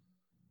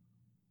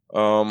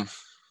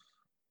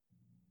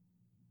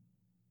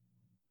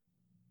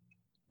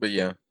 But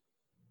yeah.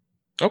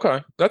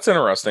 Okay, that's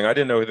interesting. I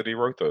didn't know that he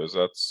wrote those.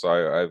 That's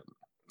I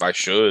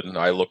should.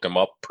 I looked him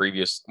up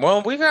previous.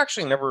 Well, we've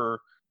actually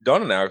never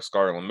done an Alex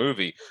Garland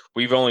movie.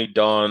 We've only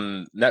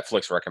done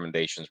Netflix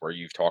recommendations where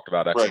you've talked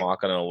about Ex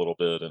Machina a little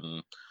bit,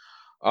 and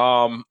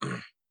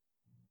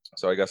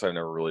so I guess I've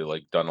never really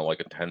like done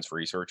like intense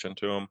research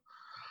into him.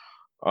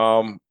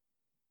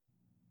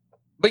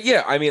 But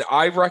yeah, I mean,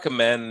 I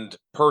recommend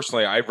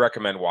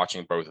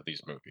watching both of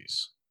these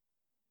movies.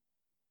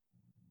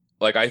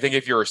 Like, I think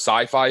if you're a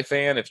sci-fi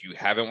fan, if you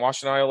haven't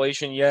watched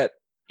Annihilation yet,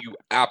 you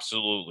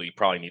absolutely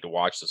probably need to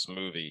watch this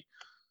movie.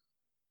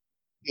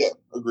 Yeah,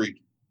 agreed.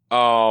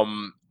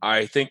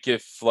 I think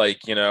if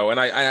like, you know, and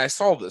I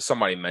saw that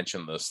somebody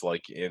mentioned this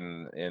like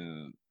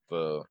in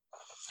the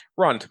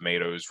Rotten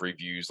Tomatoes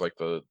reviews, like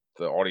the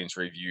audience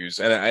reviews,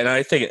 and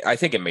I think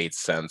it made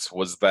sense,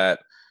 was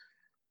that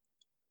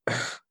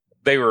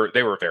they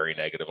were very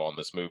negative on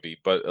this movie,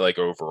 but like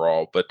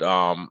overall, but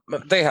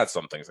they had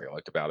some things they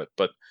liked about it,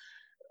 but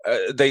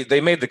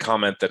they made the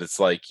comment that it's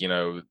like, you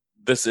know,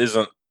 this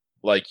isn't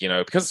like, you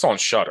know, because it's on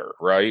Shudder,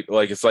 right?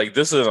 Like it's like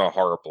this isn't a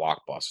horror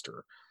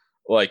blockbuster,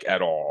 like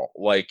at all.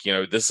 Like, you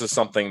know, this is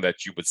something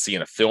that you would see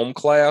in a film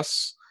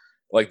class.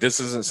 Like this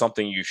isn't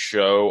something you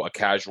show a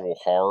casual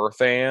horror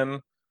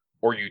fan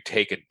or you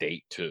take a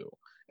date to.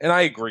 And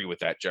I agree with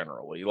that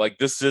generally. Like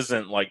this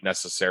isn't like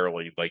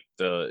necessarily like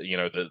the, you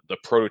know, the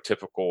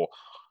prototypical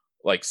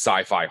like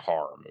sci-fi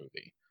horror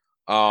movie.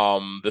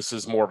 This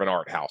is more of an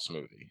art house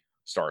movie,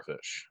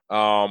 Starfish.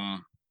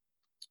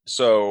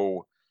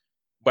 So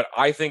but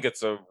I think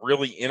it's a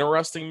really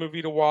interesting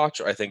movie to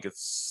watch. I think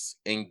it's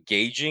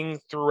engaging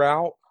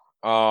throughout.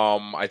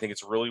 I think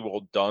it's really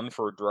well done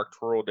for a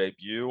directorial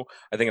debut.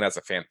 I think it has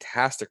a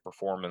fantastic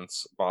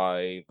performance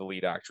by the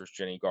lead actress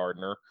Jenny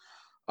Gardner.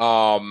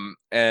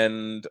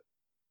 And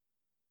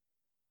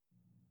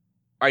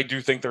I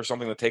do think there's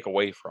something to take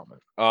away from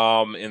it.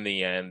 In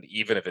the end,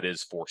 even if it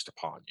is forced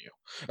upon you.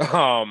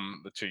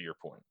 To your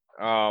point.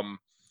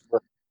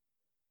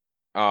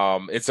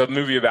 It's a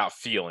movie about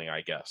feeling,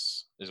 I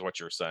guess, is what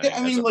you're saying. Yeah,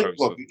 I mean, like,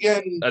 look,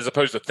 again, as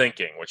opposed to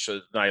thinking, which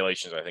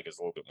Annihilation, I think, is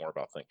a little bit more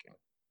about thinking.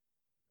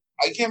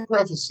 I can't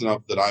preface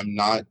enough that I'm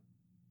not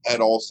at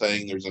all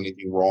saying there's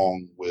anything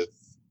wrong with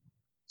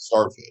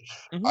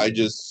Starfish. Mm-hmm. I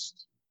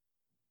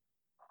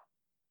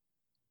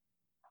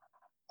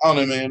don't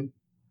know, man.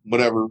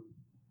 Whatever.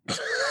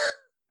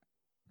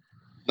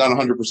 Not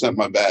 100%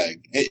 my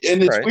bag,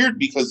 and it's weird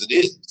because it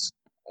is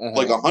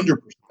like 100%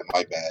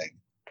 my bag,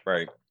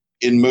 right?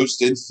 In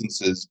most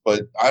instances,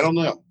 but I don't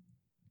know.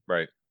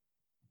 Right.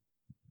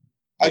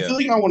 I feel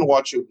like I want to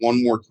watch it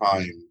one more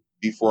time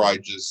before I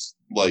just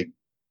like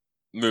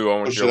move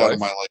on with push your it out of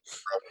life. my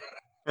life.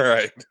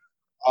 Right.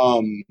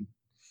 Um,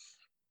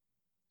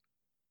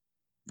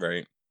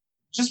 Right.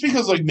 just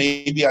because like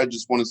maybe I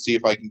just want to see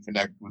if I can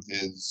connect with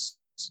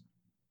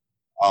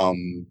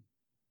um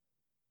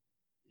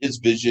his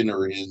vision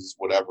or his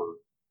whatever.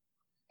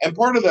 And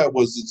part of that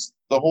was it's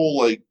the whole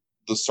like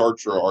the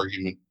Sartre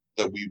argument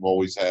that we've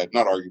always had,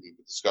 not argument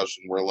but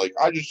discussion, where like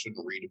I just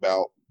shouldn't read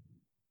about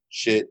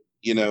shit,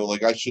 you know,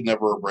 like I should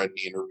never have read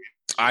any interviews.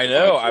 I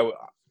know.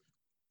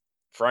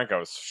 Frank, I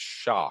was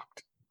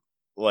shocked.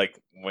 Like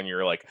when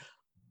you're like,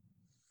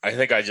 I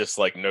think I just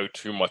like know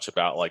too much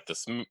about like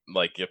this,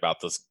 like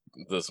about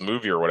this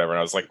movie or whatever. And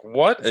I was like,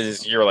 what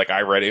is? You're like,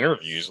 I read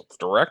interviews with the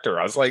director.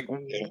 I was like,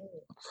 Yeah.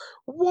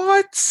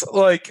 what?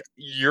 Like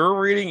you're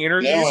reading No,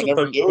 interviews I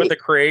never do with it. the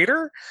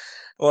creator?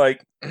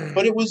 Like,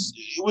 But it was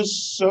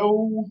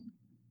so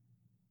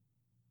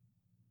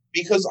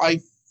because I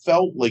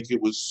felt like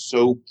it was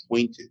so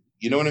pointed.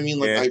 You know what I mean?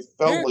 Like yeah, I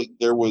felt yeah, like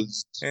there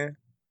was yeah.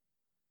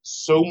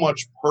 so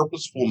much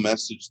purposeful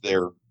message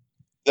there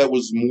that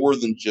was more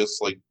than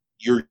just like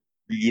your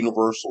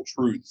universal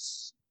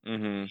truths,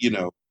 Mm-hmm. you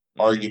know,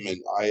 Mm-hmm. argument.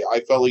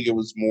 I felt like it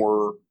was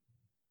more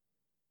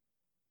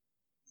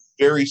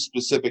very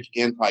specific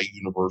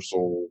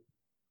anti-universal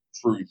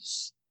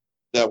truths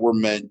that were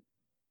meant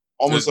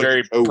almost like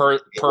very a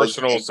code.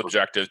 personal,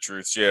 subjective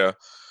truths. Yeah.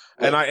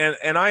 Right.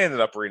 And I ended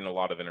up reading a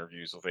lot of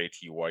interviews with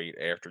A.T. White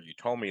after you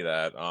told me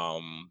that,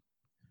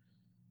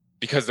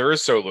 because there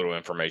is so little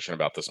information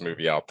about this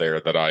movie out there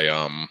that I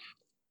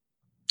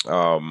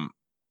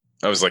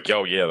was like,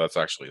 oh yeah, that's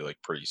actually like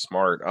pretty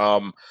smart.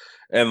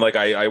 And like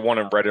I went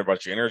and read a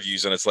bunch of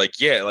interviews, and it's like,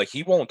 yeah, like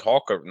he won't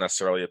talk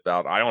necessarily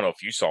about. I don't know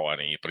if you saw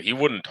any, but he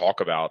wouldn't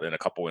talk about in a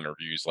couple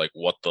interviews like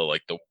what the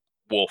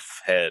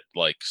wolf head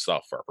like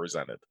stuff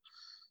represented.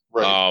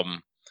 Right.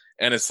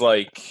 And it's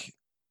like,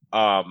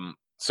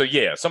 so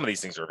yeah, some of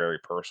these things are very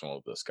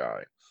personal to this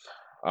guy.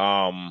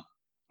 I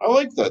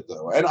like that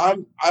though, and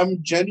I'm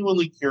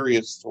genuinely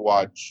curious to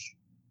watch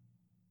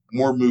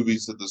more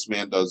movies that this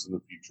man does in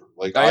the future.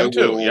 Like I I am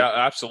too. will. Yeah,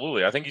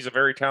 absolutely. I think he's a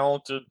very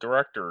talented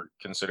director,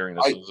 considering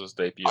this I is his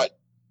debut.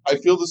 I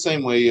feel the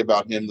same way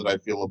about him that I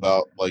feel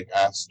about like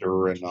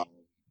Astor and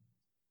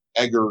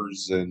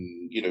Eggers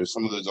and you know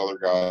some of those other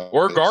guys.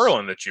 Or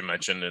Garland that you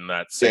mentioned in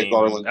that same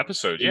Garland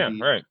episode. maybe. Yeah,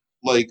 right.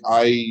 Like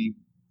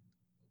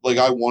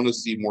I want to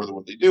see more than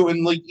what they do,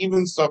 and like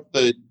even stuff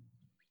that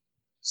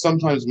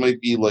sometimes might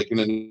be like an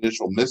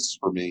initial miss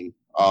for me.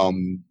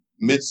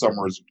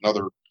 Midsummer is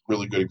another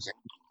really good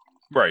example.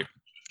 Right.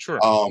 Sure.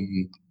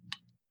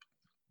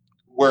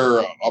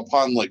 Where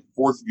upon like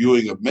fourth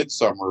viewing of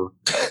Midsummer,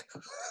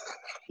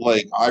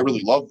 like I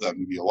really loved that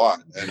movie a lot,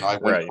 and I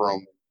went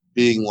from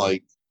being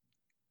like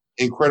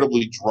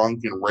incredibly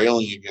drunk and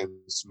railing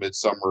against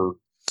Midsummer,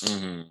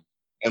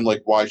 and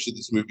like why should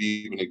this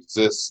movie even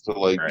exist, to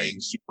like being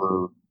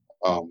super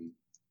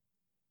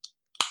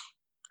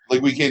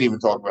like we can't even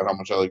talk about how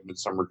much I like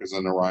Midsummer because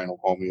then Ryan will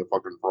call me a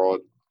fucking fraud.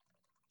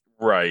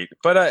 Right,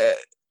 but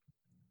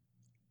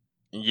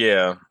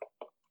yeah,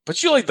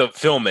 but you like the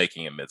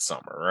filmmaking in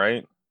Midsummer,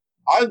 right?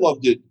 I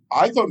loved it.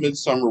 I thought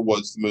Midsummer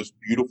was the most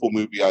beautiful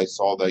movie I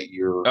saw that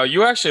year. Oh,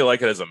 you actually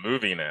like it as a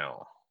movie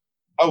now?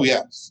 Oh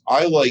yes,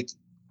 I like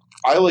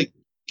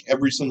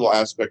every single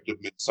aspect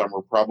of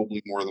Midsummer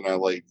probably more than I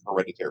like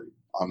Hereditary,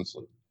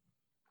 honestly.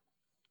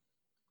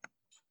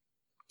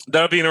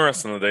 That'll be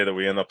interesting the day that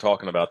we end up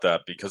talking about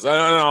that, because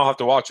I'll have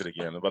to watch it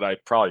again, but I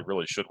probably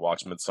really should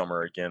watch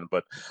Midsummer again.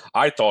 But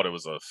I thought it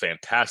was a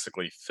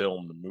fantastically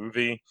filmed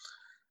movie,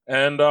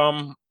 and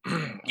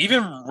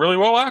even really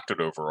well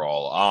acted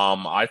overall.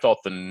 I thought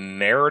the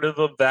narrative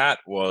of that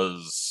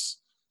was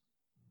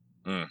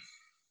not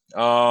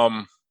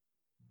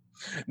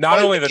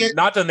only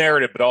not the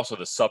narrative, but also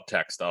the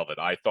subtext of it.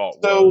 I thought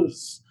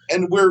was.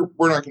 And we're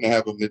not going to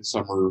have a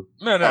Midsummer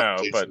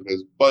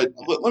conversation, but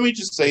let me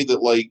just say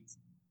that like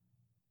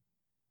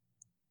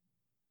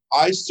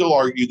I still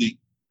argue that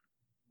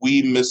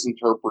we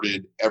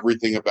misinterpreted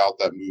everything about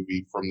that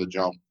movie from the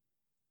jump.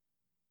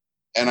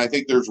 And I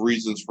think there's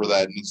reasons for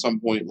that. And at some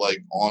point,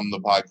 like on the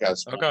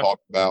podcast, we'll talk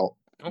about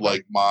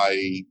like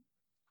my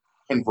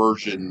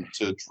conversion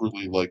to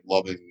truly like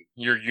loving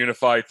your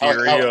unified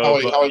theory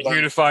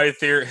unified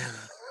theory.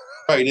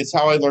 Right. It's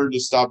how I learned to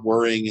stop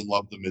worrying and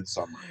love the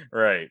Midsummer.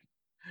 Right.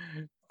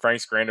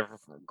 Frank's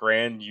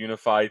grand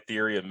unified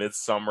theory of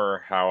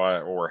Midsummer, how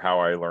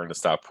I learned to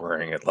stop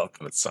worrying and love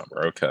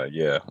Midsummer. Okay,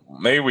 yeah.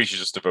 Maybe we should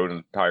just devote an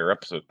entire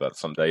episode to that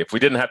someday. If we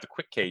didn't have the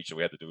quick cage that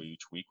we had to do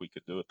each week, we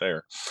could do it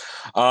there.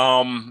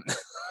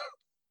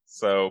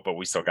 So, but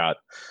we still got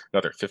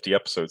another 50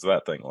 episodes of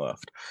that thing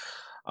left.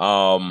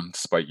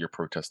 Despite your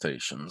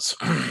protestations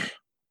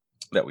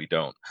that we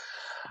don't.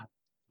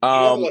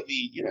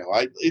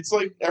 It's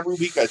like every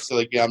week I say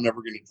like, yeah, I'm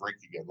never going to drink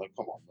again. Like,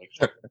 come on,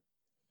 like,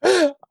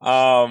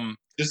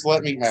 just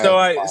let me have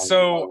my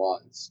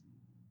lives.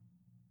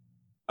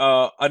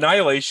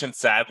 Annihilation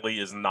sadly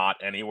is not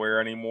anywhere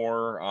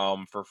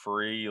anymore for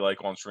free,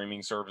 like on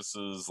streaming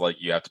services. Like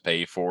you have to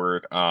pay for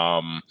it.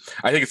 I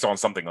think it's on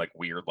something like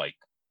weird, like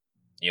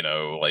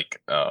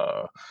like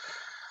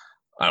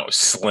I don't know,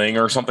 Sling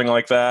or something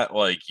like that.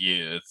 Like,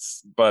 yeah,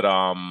 but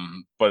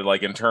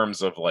like in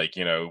terms of like,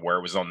 where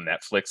it was on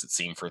Netflix, it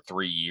seemed for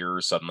 3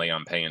 years. Suddenly,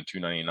 I'm paying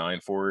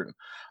 $2.99 for it.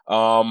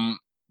 Um,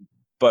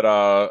 but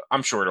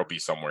I'm sure it'll be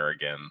somewhere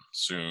again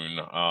soon.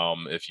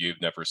 If you've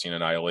never seen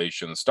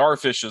Annihilation,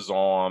 Starfish is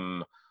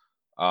on,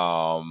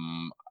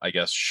 I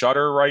guess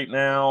Shutter right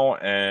now,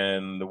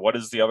 and what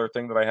is the other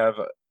thing that I have?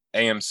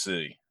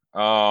 AMC.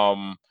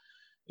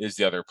 Is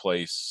the other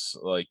place,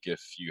 like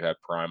if you have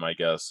Prime, I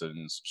guess,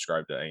 and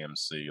subscribe to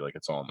AMC, like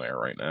it's on there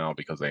right now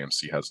because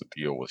AMC has a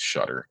deal with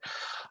Shutter.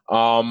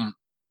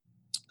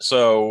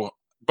 So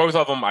both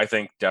of them, I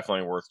think,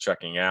 definitely worth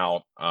checking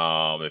out.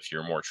 If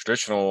you're more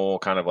traditional,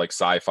 kind of like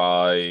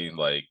sci-fi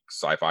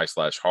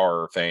slash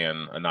horror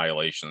fan,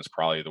 Annihilation is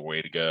probably the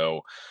way to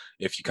go.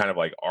 If you kind of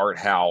like art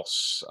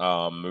house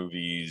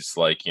movies,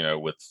 like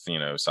with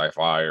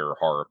sci-fi or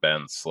horror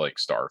bents, like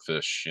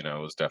Starfish,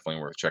 is definitely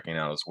worth checking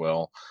out as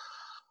well.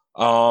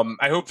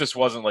 I hope this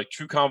wasn't like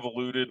too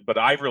convoluted, but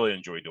I really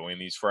enjoy doing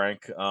these,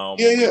 Frank. Yeah, When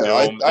we yeah. do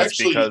them, I it's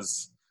actually,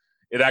 because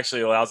it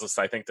actually allows us,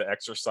 I think, to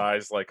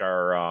exercise like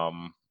our,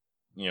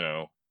 you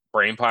know,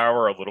 brain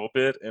power a little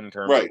bit in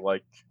terms of right.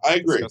 like I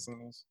agree. discussing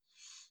these.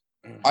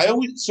 I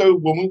always so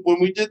when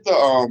we did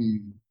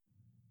the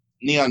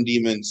Neon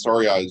Demon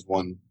Starry Eyes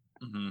one,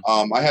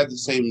 Mm-hmm. I had the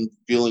same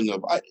feeling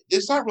of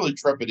it's not really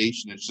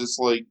trepidation. It's just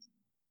like,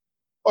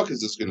 fuck is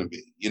this gonna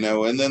be,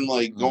 And then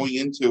like Mm-hmm. going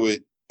into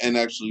it and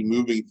actually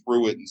moving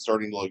through it and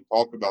starting to like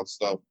talk about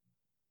stuff.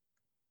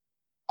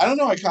 I don't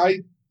know.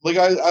 I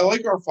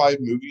like our 5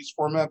 movies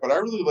format, but I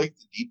really like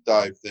the deep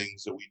dive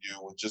things that we do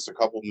with just a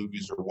couple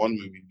movies or one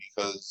movie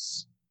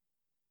because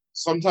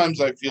sometimes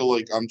I feel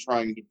like I'm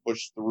trying to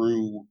push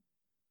through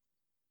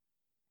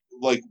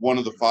like one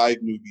of the 5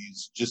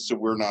 movies just so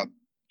we're not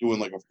doing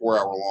like a 4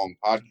 hour long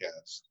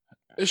podcast.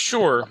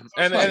 Sure, So it's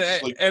and nice.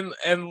 and Like, and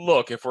and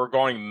look, if we're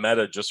going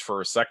meta just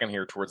for a second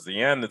here towards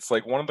the end, it's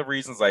like one of the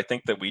reasons I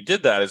think that we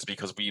did that is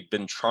because we've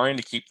been trying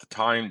to keep the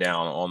time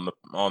down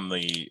on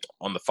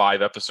the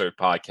 5 episode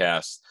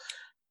podcast.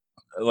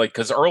 Like,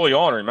 because early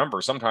on,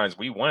 remember, sometimes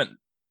we went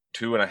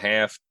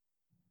 2.5,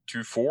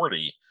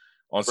 240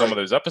 on some of right.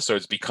 those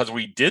episodes because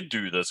we did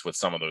do this with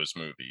some of those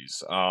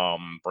movies,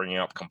 bringing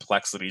up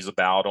complexities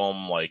about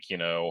them, like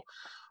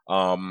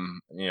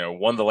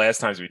one of the last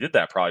times we did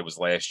that probably was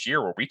last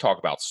year where we talked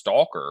about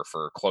Stalker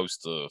for close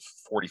to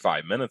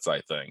 45 minutes,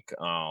 I think,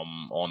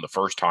 on the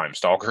first time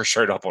Stalker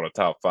showed up on a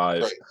top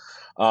five. Right.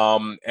 I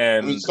mean,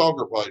 And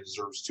Stalker probably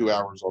deserves 2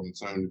 hours on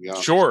its own, to be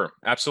honest. sure,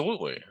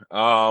 absolutely.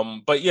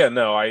 But yeah,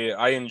 no,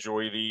 I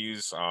enjoy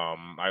these. I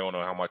don't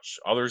know how much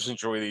others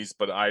enjoy these,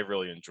 but I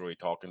really enjoy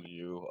talking to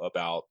you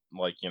about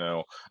like,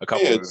 a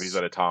couple Yeah, movies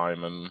at a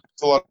time. And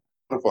it's a lot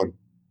of fun.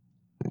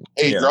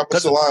 Hey, yeah, drop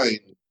us a line,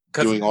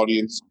 because doing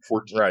audience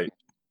 14. right.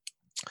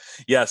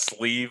 Yes,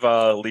 leave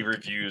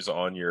reviews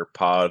on your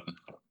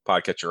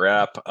podcatcher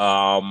app.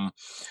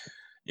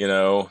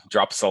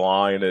 Drop us a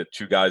line at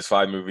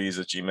 2guys5movies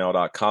at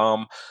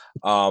gmail.com.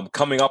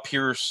 Coming up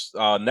here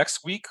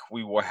next week,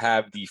 we will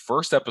have the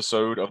first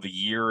episode of the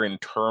year in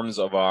terms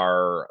of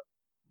our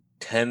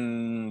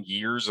 10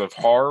 years of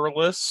horror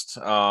list,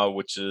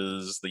 which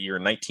is the year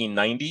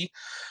 1990.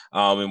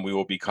 And we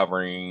will be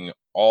covering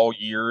all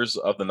years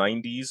of the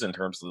 90s in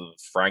terms of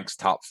Frank's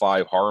top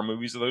 5 horror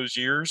movies of those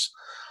years.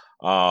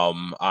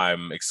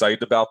 I'm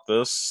excited about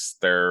this.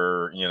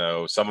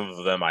 Some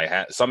of them I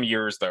had some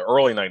years, the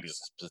early 90s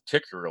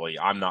particularly,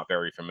 I'm not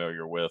very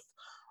familiar with.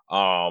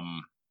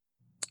 And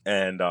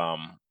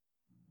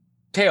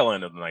tail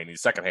end of the 90s,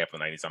 second half of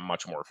the 90s, I'm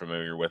much more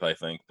familiar with, I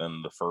think,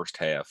 than the first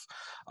half.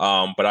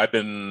 But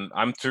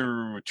I'm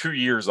through 2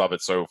 years of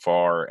it so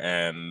far,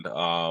 and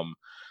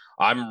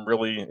I'm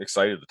really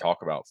excited to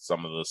talk about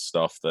some of this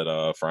stuff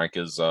that Frank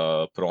has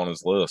put on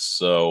his list.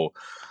 So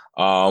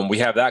we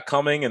have that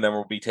coming, and then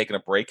we'll be taking a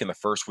break in the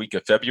first week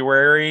of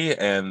February,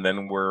 and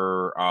then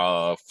we're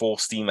full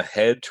steam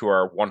ahead to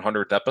our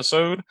 100th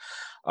episode,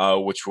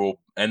 which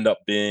will end up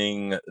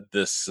being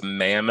this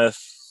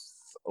mammoth,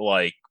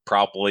 like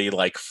probably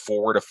like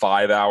 4 to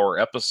 5 hour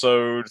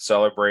episode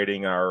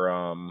celebrating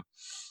our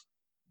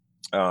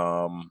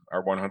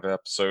 100th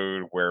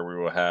episode, where we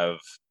will have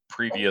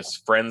previous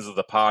friends of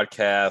the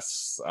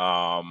podcast,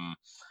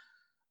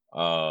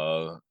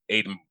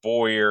 Aiden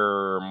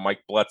Boyer,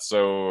 Mike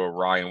Bledsoe,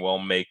 Ryan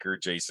Wellmaker,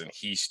 Jason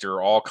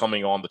Heister, all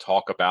coming on to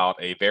talk about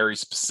a very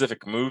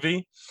specific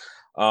movie.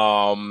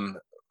 Um,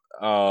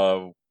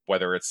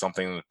 Whether it's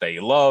something that they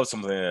love,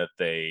 something that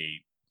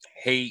they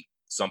hate,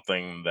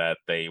 something that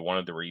they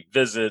wanted to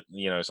revisit,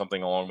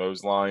 something along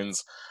those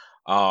lines.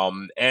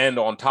 And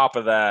on top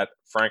of that,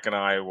 Frank and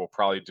I will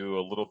probably do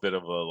a little bit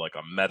of a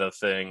meta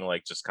thing,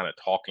 like just kind of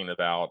talking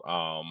about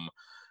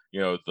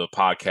the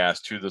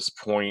podcast to this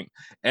point.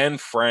 And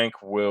Frank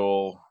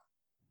will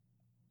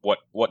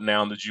what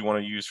noun did you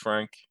want to use,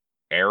 Frank?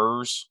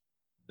 Errors?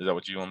 Is that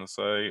what you want to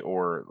say?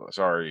 Or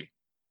sorry.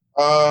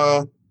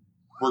 Uh,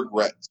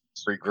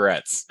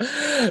 Regrets.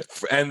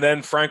 And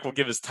then Frank will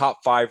give his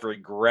top 5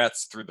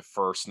 regrets through the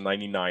first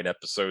 99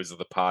 episodes of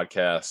the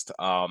podcast,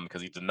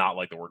 because he did not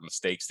like the word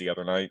mistakes the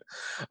other night.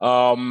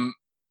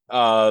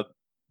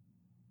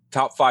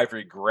 Top 5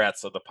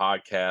 regrets of the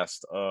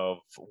podcast of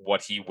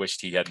what he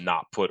wished he had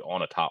not put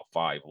on a top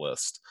 5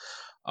 list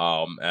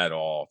at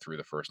all through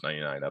the first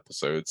 99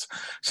 episodes.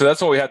 So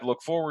that's what we had to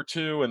look forward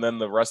to. And then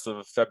the rest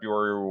of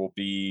February will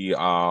be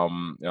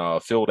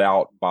filled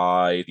out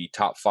by the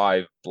top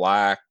 5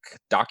 Black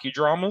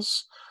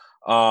docudramas,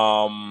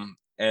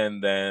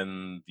 and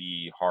then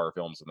the horror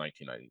films of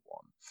 1991.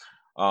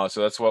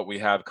 So that's what we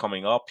have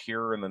coming up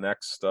here in the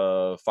next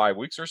 5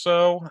 weeks or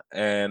so.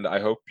 And I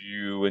hope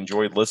you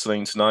enjoyed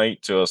listening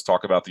tonight to us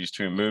talk about these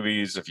 2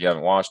 movies. If you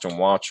haven't watched them,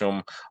 watch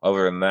them.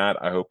 Other than that,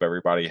 I hope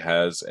everybody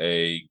has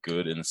a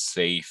good and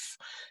safe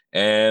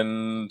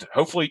and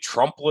hopefully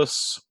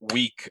Trumpless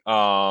week,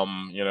 for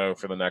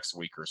the next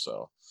week or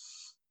so.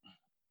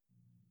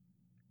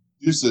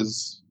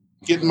 Deuces.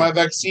 Getting my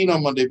vaccine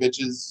on Monday,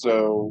 bitches.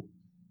 So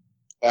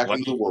back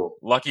into the world.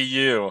 Lucky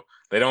you.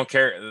 They don't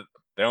care.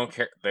 They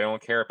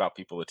don't care about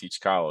people that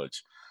teach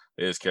college.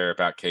 They just care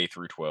about K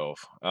through 12.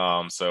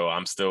 So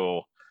I'm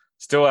still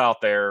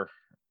out there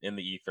in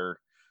the ether,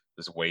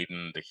 just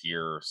waiting to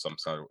hear some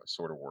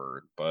sort of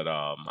word. But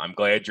I'm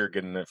glad you're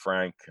getting it,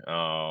 Frank.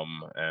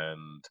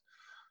 And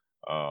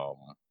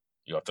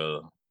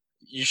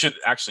you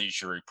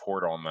should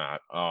report on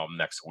that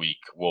next week.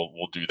 We'll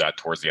do that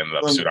towards the end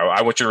of the episode.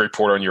 I want you to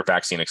report on your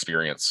vaccine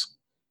experience.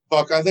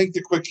 Fuck, I think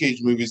the Quick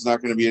Cage movie is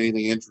not going to be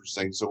anything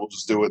interesting, so we'll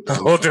just do it.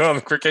 We'll do it on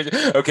the Quick Cage.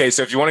 Okay,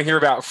 so if you want to hear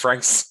about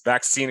Frank's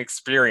vaccine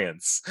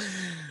experience,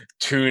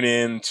 tune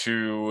in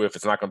to, if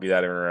it's not going to be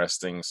that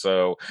interesting,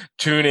 so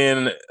tune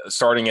in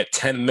starting at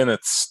 10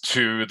 minutes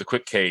to the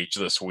Quick Cage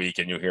this week,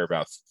 and you'll hear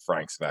about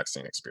Frank's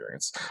vaccine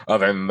experience.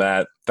 Other than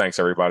that, thanks,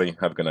 everybody.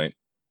 Have a good night.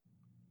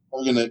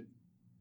 Have a good night.